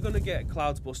gonna get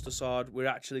Cloud's Buster Sword, we're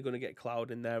actually gonna get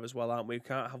Cloud in there as well, aren't we? We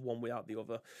can't have one without the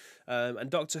other. And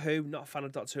Doctor Who, not a fan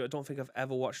of Doctor Who. I don't think I've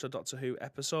ever watched a Doctor Who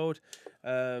episode.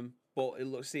 But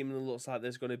it seemingly looks like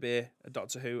there's going to be a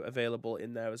Doctor Who available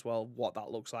in there as well. What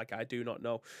that looks like, I do not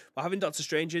know. But having Doctor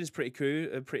Strange in is pretty cool.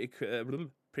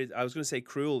 I was going to say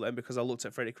cruel then because I looked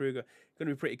at Freddy Krueger. Going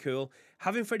to be pretty cool.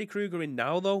 Having Freddy Krueger in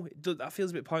now though, that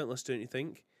feels a bit pointless, don't you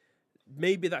think?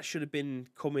 Maybe that should have been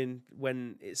coming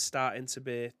when it's starting to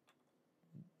be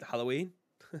Halloween.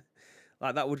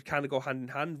 Like that would kind of go hand in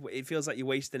hand. It feels like you're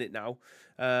wasting it now.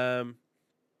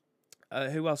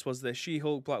 Who else was there?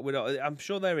 She-Hulk, Black Widow. I'm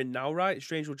sure they're in now, right?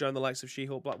 Strange will join the likes of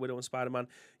She-Hulk, Black Widow, and Spider-Man.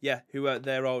 Yeah,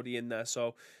 they're already in there.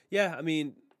 So, yeah, I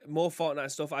mean, more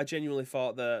Fortnite stuff. I genuinely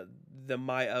thought that they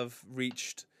might have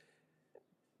reached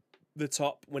the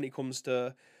top when it comes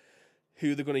to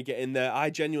who they're going to get in there. I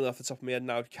genuinely, off the top of my head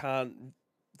now, can't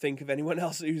think of anyone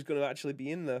else who's going to actually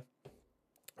be in the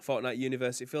Fortnite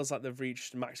universe. It feels like they've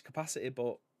reached max capacity,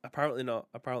 but apparently not.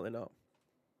 Apparently not.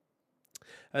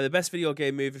 The best video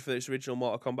game movie for its original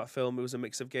Mortal Kombat film, it was a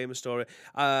mix of game and story.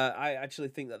 I actually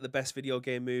think that the best video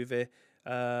game movie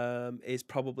is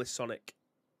probably Sonic.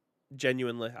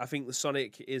 Genuinely. I think the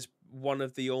Sonic is one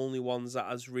of the only ones that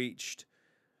has reached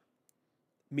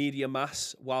media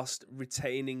mass whilst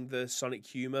retaining the Sonic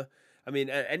humour. I mean,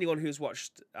 anyone who's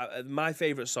watched my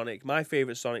favourite Sonic, by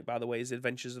the way, is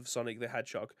Adventures of Sonic the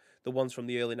Hedgehog, the ones from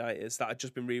the early 90s that had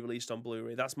just been re-released on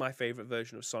Blu-ray. That's my favourite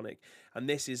version of Sonic. And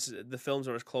the films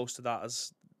are as close to that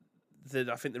as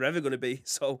I think they're ever going to be.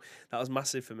 So that was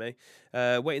massive for me.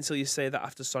 Wait until you say that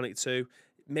after Sonic 2.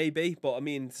 Maybe, but I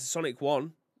mean, Sonic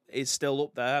 1 is still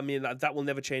up there. I mean, that will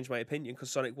never change my opinion because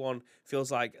Sonic 1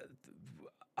 feels like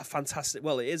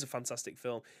it is a fantastic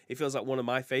film. It feels like one of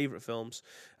my favourite films.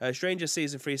 Stranger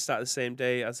Season 3 started the same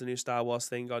day as the new Star Wars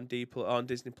thing on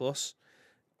Disney Plus.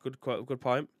 Good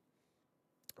point.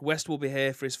 West will be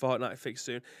here for his Fortnite fix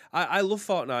soon. I love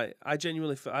Fortnite. I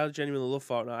genuinely love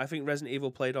Fortnite. I think Resident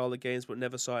Evil played all the games but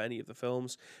never saw any of the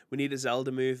films. We need a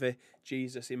Zelda movie.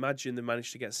 Jesus, imagine they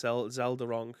managed to get Zelda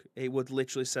wrong. It would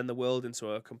literally send the world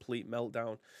into a complete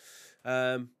meltdown.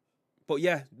 But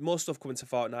yeah, more stuff coming to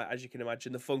Fortnite, as you can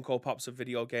imagine. The Funko Pops of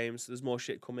video games. There's more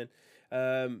shit coming.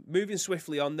 Moving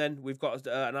swiftly on then, we've got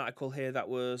an article here that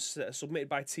was submitted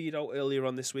by Tito earlier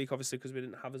on this week, obviously because we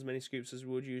didn't have as many scoops as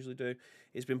we would usually do.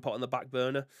 It's been put on the back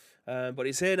burner, but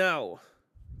it's here now.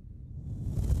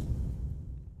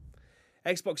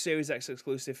 Xbox Series X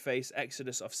exclusive face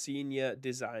exodus of senior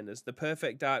designers. The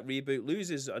Perfect Dark reboot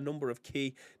loses a number of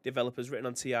key developers written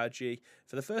on TRG.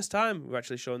 For the first time, we're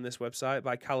actually showing this website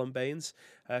by Callum Baines.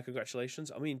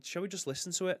 Congratulations. I mean, shall we just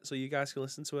listen to it so you guys can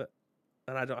listen to it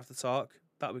and I don't have to talk?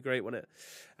 That'd be great, wouldn't it?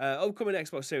 Upcoming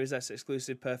Xbox Series S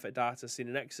exclusive Perfect Dark has seen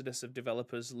an exodus of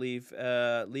developers leave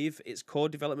its core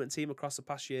development team across the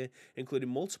past year, including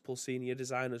multiple senior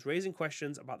designers, raising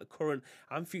questions about the current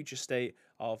and future state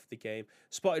of the game.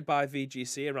 Spotted by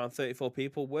VGC, around 34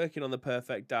 people working on the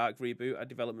Perfect Dark reboot at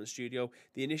development studio.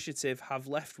 The initiative have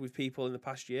left with people in the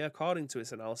past year, according to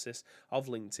its analysis of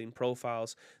LinkedIn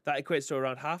profiles. That equates to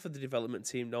around half of the development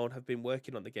team known have been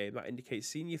working on the game. That indicates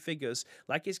senior figures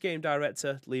like its game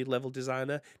director, lead level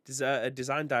designer,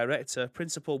 design director,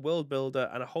 principal world builder,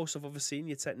 and a host of other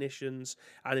senior technicians,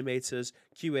 animators,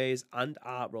 QAs, and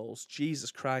art roles.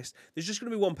 Jesus Christ. There's just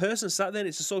going to be one person sat there and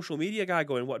it's a social media guy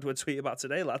going, what do I tweet about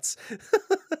today, lads?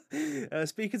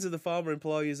 Speaking to the former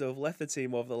employees who have left the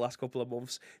team over the last couple of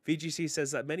months, VGC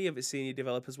says that many of its senior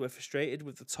developers were frustrated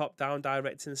with the top-down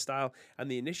directing style, and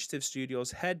the Initiative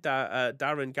Studios head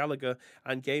Darren Gallagher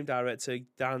and game director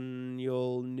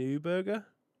Daniel Newberger.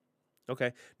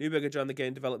 Newberger joined the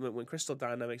game development when Crystal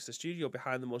Dynamics, the studio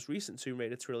behind the most recent Tomb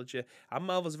Raider trilogy, and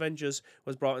Marvel's Avengers,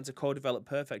 was brought in to co-develop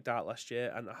Perfect Dark last year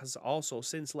and has also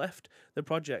since left the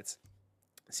project.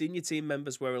 Senior team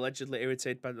members were allegedly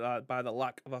irritated by the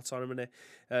lack of autonomy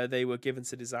they were given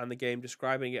to design the game,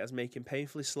 describing it as making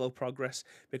painfully slow progress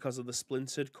because of the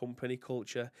splintered company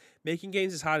culture. Making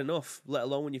games is hard enough, let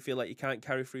alone when you feel like you can't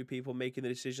carry through people making the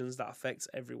decisions that affect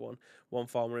everyone, one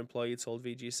former employee told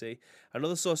VGC.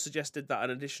 Another source suggested that an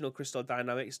additional Crystal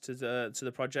Dynamics to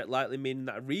the project, likely meaning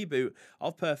that a reboot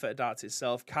of Perfect Dark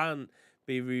itself can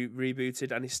be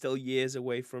rebooted and is still years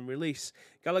away from release.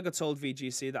 Gallagher told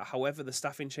VGC that, however, the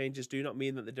staffing changes do not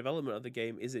mean that the development of the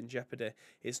game is in jeopardy.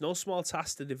 It's no small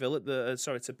task to develop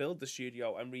to build the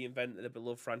studio and reinvent the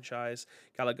beloved franchise.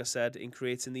 Gallagher said, in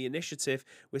creating the initiative,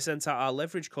 we sent out our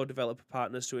leverage co-developer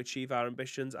partners to achieve our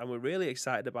ambitions, and we're really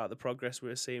excited about the progress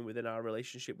we're seeing within our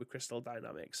relationship with Crystal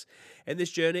Dynamics. In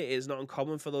this journey, it is not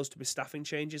uncommon for those to be staffing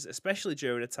changes, especially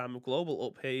during a time of global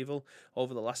upheaval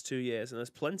over the last 2 years, and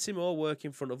there's plenty more work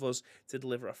in front of us to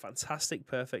deliver a fantastic,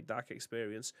 perfect Dark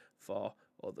experience for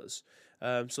others.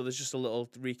 So there's just a little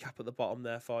recap at the bottom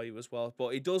there for you as well.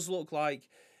 But it does look like,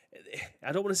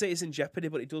 I don't want to say it's in jeopardy,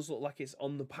 but it does look like it's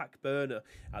on the back burner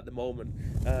at the moment.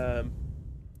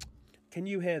 Can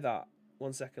you hear that?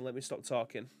 1 second, let me stop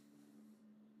talking.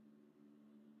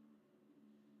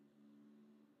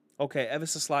 Okay, ever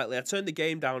so slightly. I turned the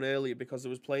game down earlier because there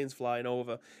was planes flying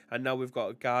over, and now we've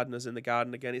got gardeners in the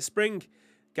garden again. It's spring.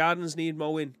 Gardens need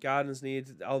mowing. Gardens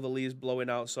need all the leaves blowing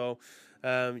out, so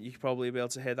you can probably be able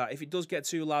to hear that. If it does get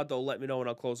too loud, though, let me know and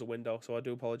I'll close the window, so I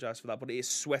do apologise for that. But it is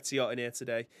sweaty out in here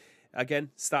today.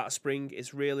 Again, start of spring.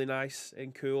 It's really nice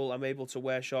and cool. I'm able to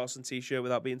wear shorts and t-shirt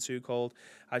without being too cold,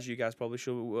 as you guys probably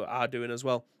are doing as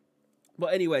well.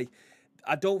 But anyway,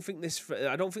 I don't think this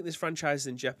franchise is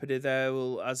in jeopardy. There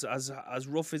will, as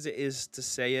rough as it is to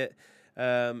say it,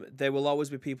 there will always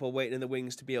be people waiting in the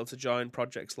wings to be able to join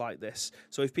projects like this.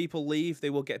 So if people leave, they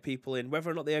will get people in. Whether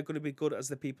or not they are going to be good as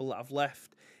the people that have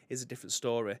left is a different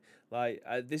story. Like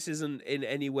this isn't in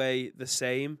any way the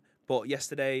same. But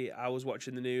yesterday I was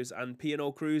watching the news, and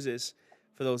P&O Cruises,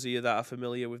 for those of you that are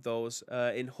familiar with those,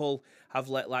 in Hull, have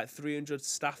let like 300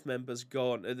 staff members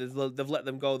go. They've let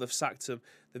them go. They've sacked them.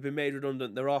 They've been made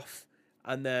redundant. They're off.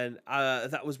 And then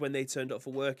that was when they turned up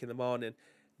for work in the morning.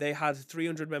 They had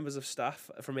 300 members of staff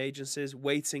from agencies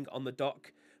waiting on the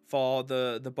dock for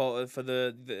the boat, for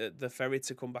the ferry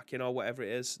to come back in, or whatever it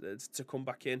is to come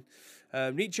back in.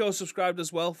 Nicho subscribed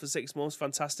as well for 6 months.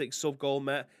 Fantastic sub goal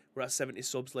met. We're at 70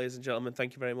 subs, ladies and gentlemen.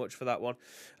 Thank you very much for that one.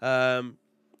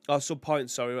 Sub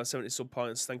points, sorry, we're at 70 sub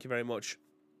points. Thank you very much.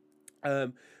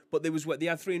 But they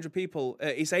had 300 people.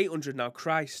 It's 800 now.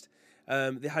 Christ.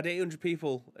 They had 800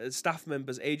 people, staff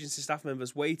members, agency staff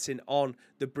members, waiting on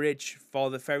the bridge for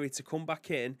the ferry to come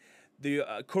back in,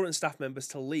 the current staff members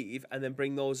to leave, and then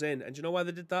bring those in. And do you know why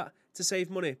they did that? To save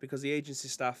money, because the agency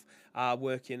staff are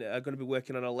going to be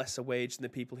working on a lesser wage than the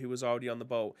people who was already on the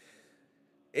boat.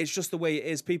 It's just the way it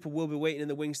is. People will be waiting in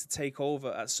the wings to take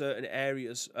over at certain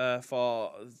areas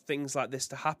for things like this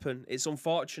to happen. It's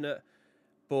unfortunate,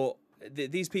 but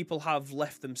these people have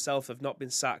left themselves, have not been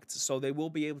sacked, so they will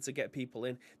be able to get people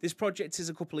in. This project is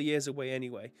a couple of years away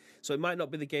anyway, so it might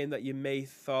not be the game that you may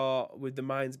thought, with the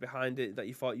minds behind it, that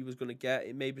you thought you was going to get.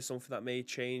 It may be something that may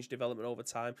change development over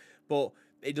time, but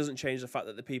it doesn't change the fact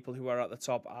that the people who are at the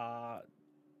top are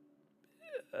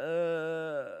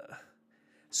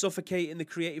suffocating the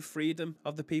creative freedom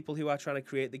of the people who are trying to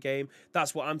create the game.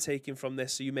 That's what I'm taking from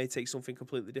this, so you may take something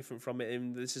completely different from it,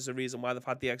 and this is the reason why they've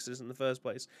had the Exodus in the first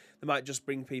place. They might just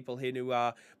bring people in who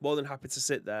are more than happy to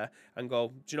sit there and go,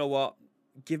 do you know what?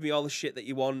 Give me all the shit that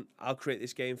you want. I'll create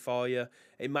this game for you.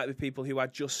 It might be people who are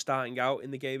just starting out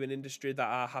in the gaming industry that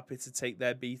are happy to take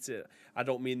their beat. I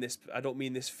don't mean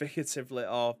this figuratively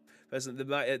or personally.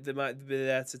 They might be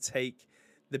there to take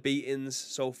the beatings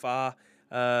so far,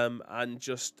 and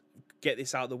just get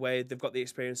this out of the way. They've got the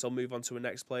experience, they'll move on to a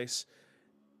next place.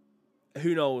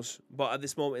 Who knows? But at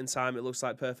this moment in time, it looks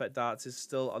like Perfect Darts is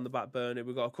still on the back burner.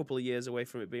 We've got a couple of years away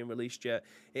from it being released yet.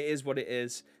 It is what it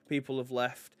is. People have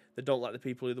left. They don't like the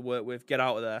people who they work with. Get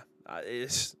out of there.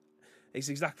 It's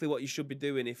exactly what you should be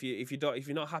doing. If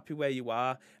you're not happy where you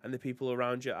are and the people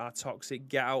around you are toxic,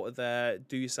 get out of there.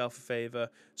 Do yourself a favor.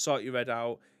 Sort your head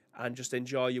out. And just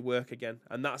enjoy your work again.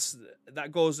 And that's not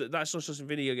just in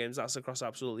video games, that's across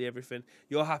absolutely everything.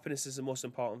 Your happiness is the most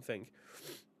important thing.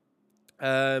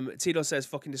 Tito says,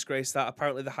 fucking disgrace that.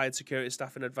 Apparently they hired security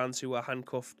staff in advance who were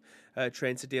handcuffed,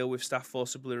 trained to deal with staff,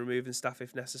 forcibly removing staff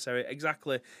if necessary.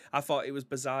 Exactly. I thought it was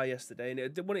bizarre yesterday. And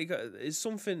it's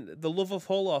something, the love of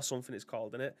Hull or something it's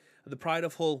called, isn't it? The pride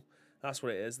of Hull. That's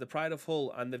what it is. The pride of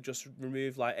Hull, and they've just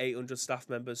removed like 800 staff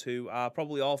members who are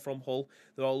probably all from Hull.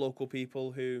 They're all local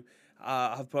people who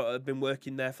have been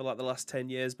working there for like the last 10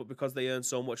 years, but because they earn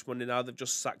so much money now, they've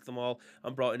just sacked them all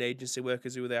and brought in agency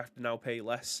workers who they have to now pay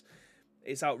less.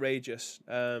 It's outrageous,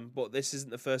 but this isn't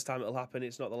the first time it'll happen.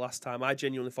 It's not the last time. I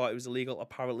genuinely thought it was illegal.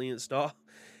 Apparently it's not.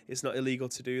 It's not illegal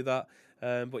to do that,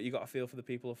 but you got to feel for the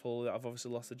people of Hull that have obviously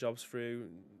lost their jobs through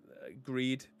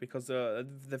greed, because they're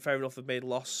fair enough, they've made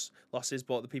losses,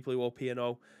 but the people who own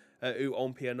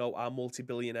P&O are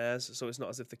multi-billionaires, so it's not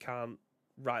as if they can't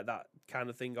write that kind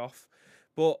of thing off.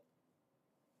 But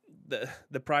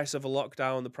the price of a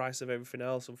lockdown, the price of everything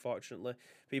else. Unfortunately,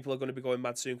 people are going to be going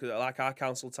mad soon because, like, our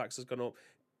council tax has gone up,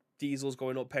 diesel's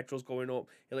going up, petrol's going up,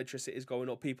 electricity is going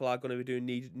up. People are going to be doing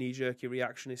knee-jerky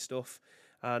reactionary stuff,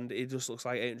 and it just looks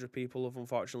like 800 people have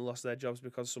unfortunately lost their jobs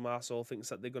because some arsehole thinks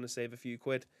that they're going to save a few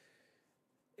quid.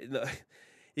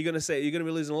 You're going to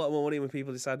be losing a lot more money when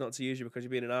people decide not to use you because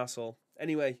you're being an arsehole.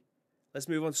 Anyway, let's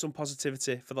move on to some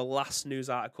positivity for the last news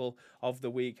article of the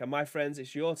week. And my friends,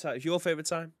 it's your time. It's your favourite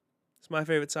time. It's my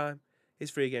favourite time. It's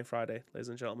Free Game Friday, ladies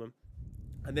and gentlemen.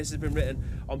 And this has been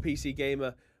written on PC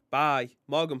Gamer by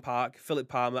Morgan Park, Philip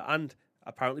Palmer, and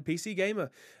apparently PC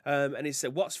Gamer. And it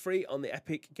said, what's free on the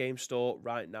Epic Game Store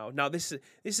right now? Now, this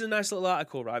is a nice little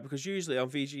article, right? Because usually on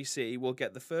VGC, we'll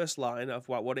get the first line of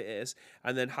what it is,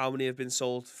 and then how many have been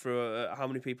sold for, how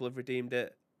many people have redeemed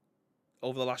it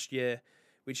over the last year,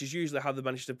 which is usually how they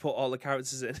managed to put all the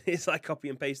characters in. It's like copy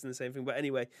and pasting the same thing. But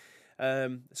anyway,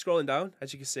 scrolling down,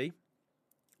 as you can see,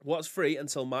 what's free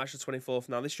until March the 24th.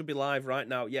 Now, this should be live right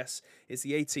now. Yes, it's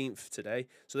the 18th today.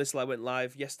 So this went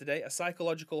live yesterday. A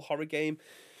psychological horror game.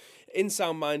 In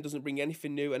Sound Mind doesn't bring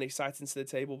anything new and exciting to the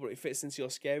table, but it fits into your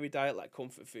scary diet like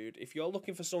comfort food. If you're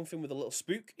looking for something with a little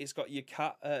spook, it's got your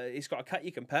cat. It's got a cat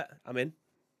you can pet. I'm in.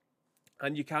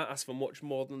 And you can't ask for much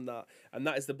more than that. And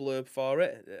that is the blurb for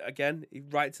it. Again,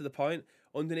 right to the point.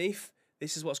 Underneath,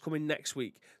 this is what's coming next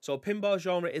week. So pinball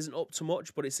genre isn't up to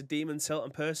much, but it's a demon tilt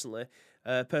and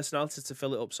personality to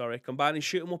fill it up, sorry. Combining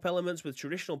shoot 'em up elements with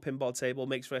traditional pinball table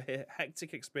makes for a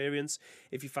hectic experience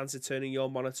if you fancy turning your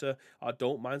monitor or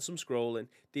don't mind some scrolling.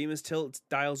 Demon's Tilt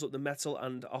dials up the metal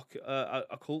and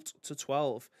occult to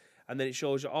 12. And then it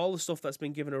shows you all the stuff that's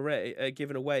been given away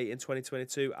in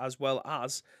 2022 as well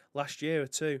as last year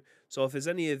too. So if there's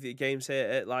any of the games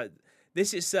here, like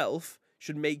this itself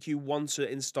should make you want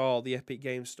to install the Epic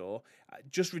Game Store.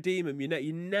 Just redeem them.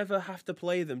 You never have to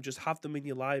play them. Just have them in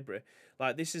your library.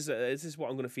 Like this is what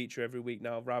I'm going to feature every week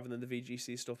now, rather than the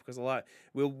VGC stuff, because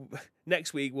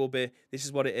next week will be this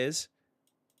is what it is,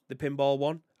 the pinball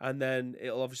one, and then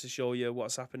it'll obviously show you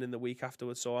what's happened in the week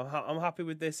afterwards. So I'm happy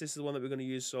with this. This is the one that we're going to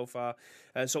use so far.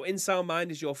 So In Sound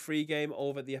Mind is your free game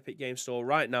over at the Epic Game Store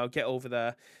right now. Get over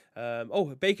there.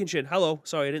 Oh, Bacon Chin, hello.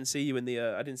 Sorry, I didn't see you in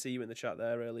the chat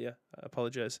there earlier.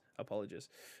 Apologies.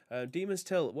 Demon's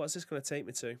Tilt. What's this going to take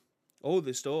me to? Oh,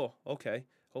 the store. Okay.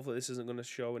 Hopefully this isn't going to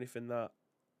show anything that.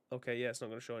 Okay, yeah, it's not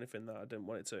going to show anything that I didn't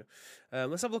want it to.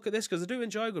 Let's have a look at this, because I do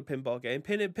enjoy a good pinball game.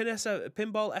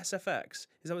 Pinball SFX. Is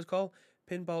that what it's called?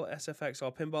 Pinball SFX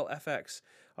or Pinball FX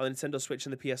on the Nintendo Switch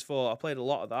and the PS4. I played a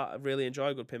lot of that. I really enjoy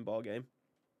a good pinball game.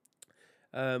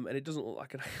 And it doesn't look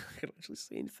like I can actually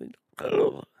see anything.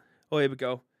 Oh, here we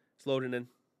go. It's loading in.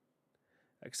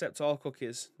 Accept all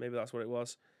cookies. Maybe that's what it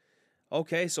was.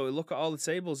 Okay, so look at all the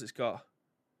tables it's got.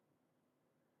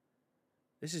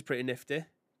 This is pretty nifty.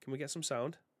 Can we get some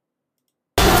sound?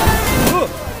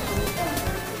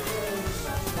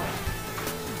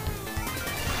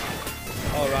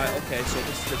 Alright, okay, so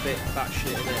this is a bit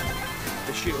batshit, isn't it?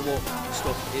 The shoot 'em up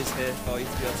stuff is here for you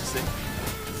to be able to see.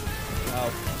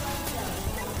 Wow.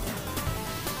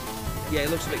 Yeah, it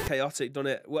looks a bit chaotic, doesn't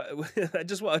it? I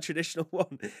just want a traditional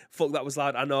one. Fuck, that was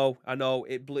loud. I know.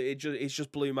 It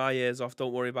just blew my ears off.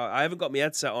 Don't worry about it. I haven't got my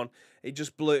headset on. It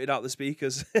just blurted out the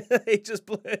speakers. It just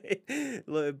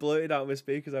blurted out my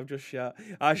speakers. I've just shot.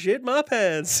 I shit my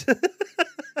pants.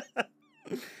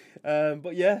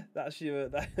 But yeah, that's your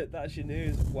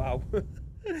news. Wow.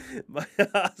 My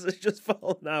ass has just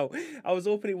fallen out. I was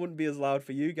hoping it wouldn't be as loud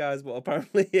for you guys, but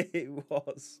apparently it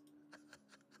was.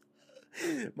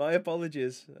 My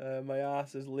apologies. My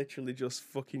ass is literally just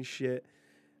fucking shit.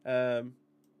 But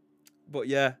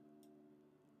yeah.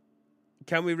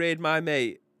 Can we raid my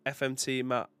mate FMT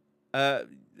Matt?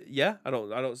 Yeah, I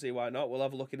don't see why not. We'll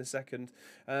have a look in a second.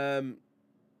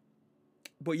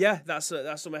 But yeah, that's a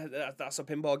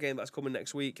pinball game that's coming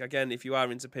next week. Again, if you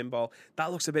are into pinball,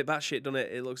 that looks a bit batshit, doesn't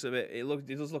it?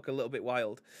 It does look a little bit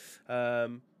wild.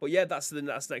 But yeah, that's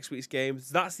next week's games.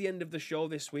 That's the end of the show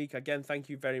this week. Again, thank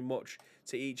you very much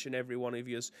to each and every one of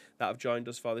you that have joined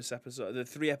us for this episode, the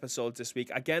 3 episodes this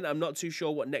week. Again, I'm not too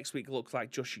sure what next week looks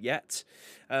like just yet.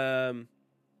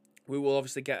 We will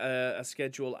obviously get a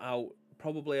schedule out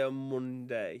probably on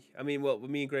Monday. I mean, well,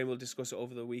 me and Graham will discuss it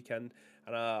over the weekend,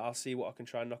 and I'll see what I can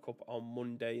try and knock up on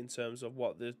Monday in terms of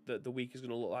what the week is going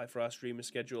to look like for our streaming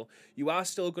schedule. You are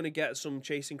still going to get some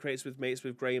Chasing Crates with Mates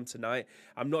with Graham tonight.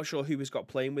 I'm not sure who he's got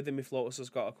playing with him, if Lotus has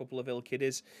got a couple of ill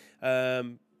kiddies. I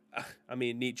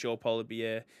mean, Nietzsche will probably be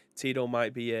here. Tito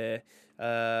might be here.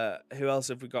 Who else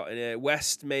have we got in here?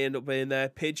 West may end up being there.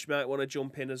 Pidge might want to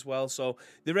jump in as well. So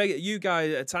you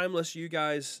guys, Timeless, you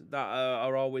guys that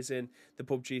are always in the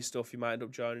PUBG stuff, you might end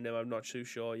up joining him. I'm not too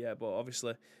sure yet, but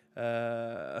obviously.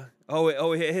 It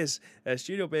is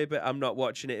Studio Baby. I'm not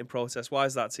watching it in protest. Why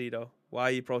is that, Tito? Why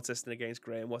are you protesting against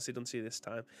Graham? What's he done to you this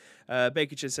time?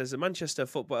 Baker Chin says, a Manchester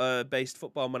based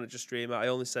football manager streamer. I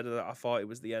only said that I thought it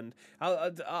was the end.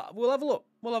 We'll have a look.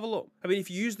 I mean, if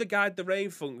you use the guide the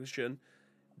rain function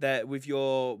there with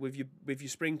your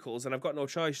sprinkles, and I've got no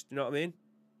choice. Do you know what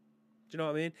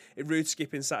I mean? It rude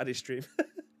skipping Saturday stream.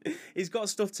 He's got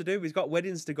stuff to do. He's got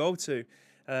weddings to go to.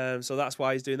 So that's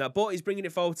why he's doing that. But he's bringing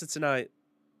it forward to tonight.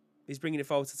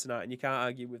 And you can't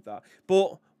argue with that.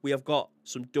 But we have got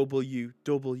some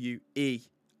WWE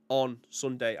on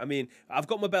Sunday. I mean, I've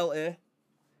got my belt here.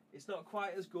 It's not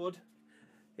quite as good.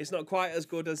 It's not quite as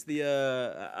good as the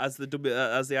Ice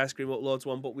Cream Uploads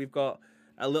one, but we've got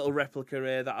a little replica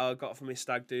here that I got from my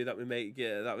stag do that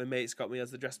my mate's got me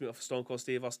as they dressed me up for Stone Cold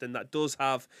Steve Austin. That does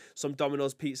have some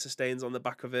Domino's pizza stains on the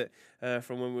back of it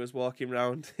from when we was walking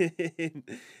around.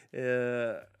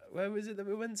 Where was it that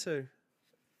we went to?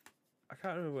 I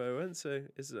can't remember where we went to.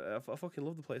 I fucking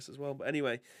love the place as well. But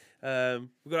anyway, we're going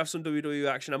to have some WWE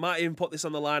action. I might even put this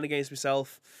on the line against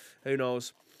myself. Who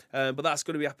knows? But that's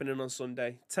going to be happening on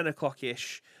Sunday, 10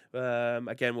 o'clock-ish.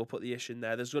 Again, we'll put the ish in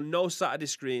there. There's no Saturday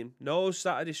stream.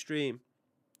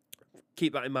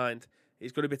 Keep that in mind.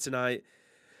 It's going to be tonight.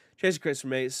 Chasing Crates for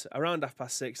Mates, around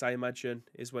 6:30, I imagine,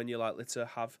 is when you're likely to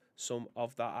have some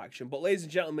of that action. But ladies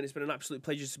and gentlemen, it's been an absolute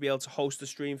pleasure to be able to host the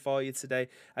stream for you today.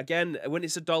 Again, when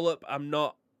it's a dollop, I'm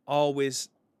not always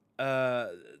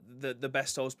the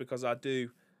best host because I do.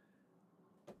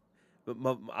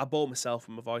 I bore myself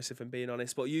with my voice, if I'm being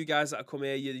honest. But you guys that come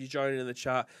here, you're joining in the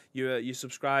chat, you're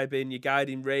subscribing, you're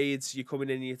guiding raids, you're coming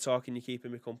in and you're talking, you're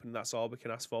keeping me company. That's all we can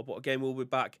ask for. But again, we'll be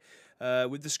back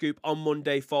with the scoop on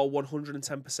Monday for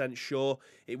 110% sure.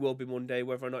 It will be Monday.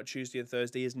 Whether or not Tuesday and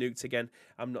Thursday is nuked again,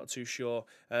 I'm not too sure.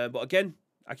 But again,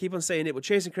 I keep on saying it, but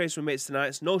Chasing Crates with Mates tonight.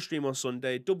 It's no stream on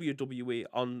Sunday. WWE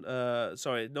on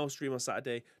no stream on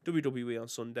Saturday. WWE on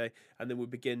Sunday, and then we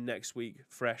begin next week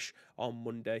fresh on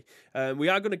Monday. We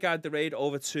are going to guide the raid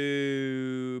over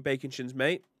to Bacon Chin's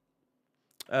mate.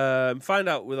 Find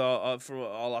out with from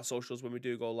all our socials when we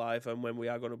do go live and when we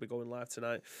are going to be going live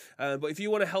tonight. But if you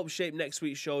want to help shape next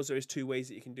week's shows, there is two ways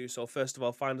that you can do so. First of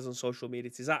all, find us on social media.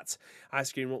 It is at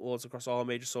Ice Cream Uploads across all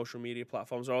major social media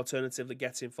platforms, or alternatively,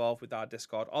 get involved with our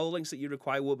Discord. All the links that you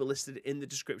require will be listed in the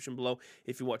description below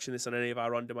if you're watching this on any of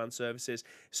our on-demand services.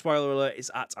 Spoiler alert,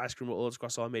 it's at Ice Cream Uploads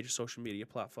across all major social media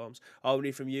platforms. All we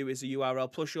need from you is a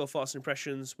URL plus your thoughts and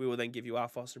impressions. We will then give you our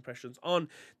thoughts and impressions on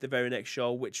the very next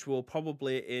show, which will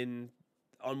probably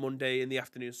on Monday in the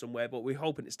afternoon somewhere, but we're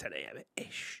hoping it's 10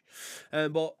 a.m.-ish.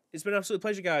 But it's been an absolute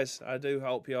pleasure, guys. I do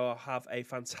hope you all have a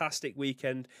fantastic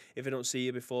weekend if I don't see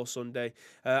you before Sunday.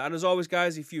 And as always,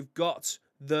 guys, if you've got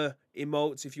the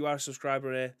emotes, if you are a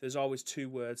subscriber here, there's always two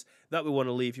words that we want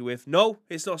to leave you with. No,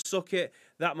 it's not suck it.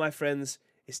 That, my friends,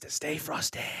 is to stay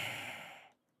frosty.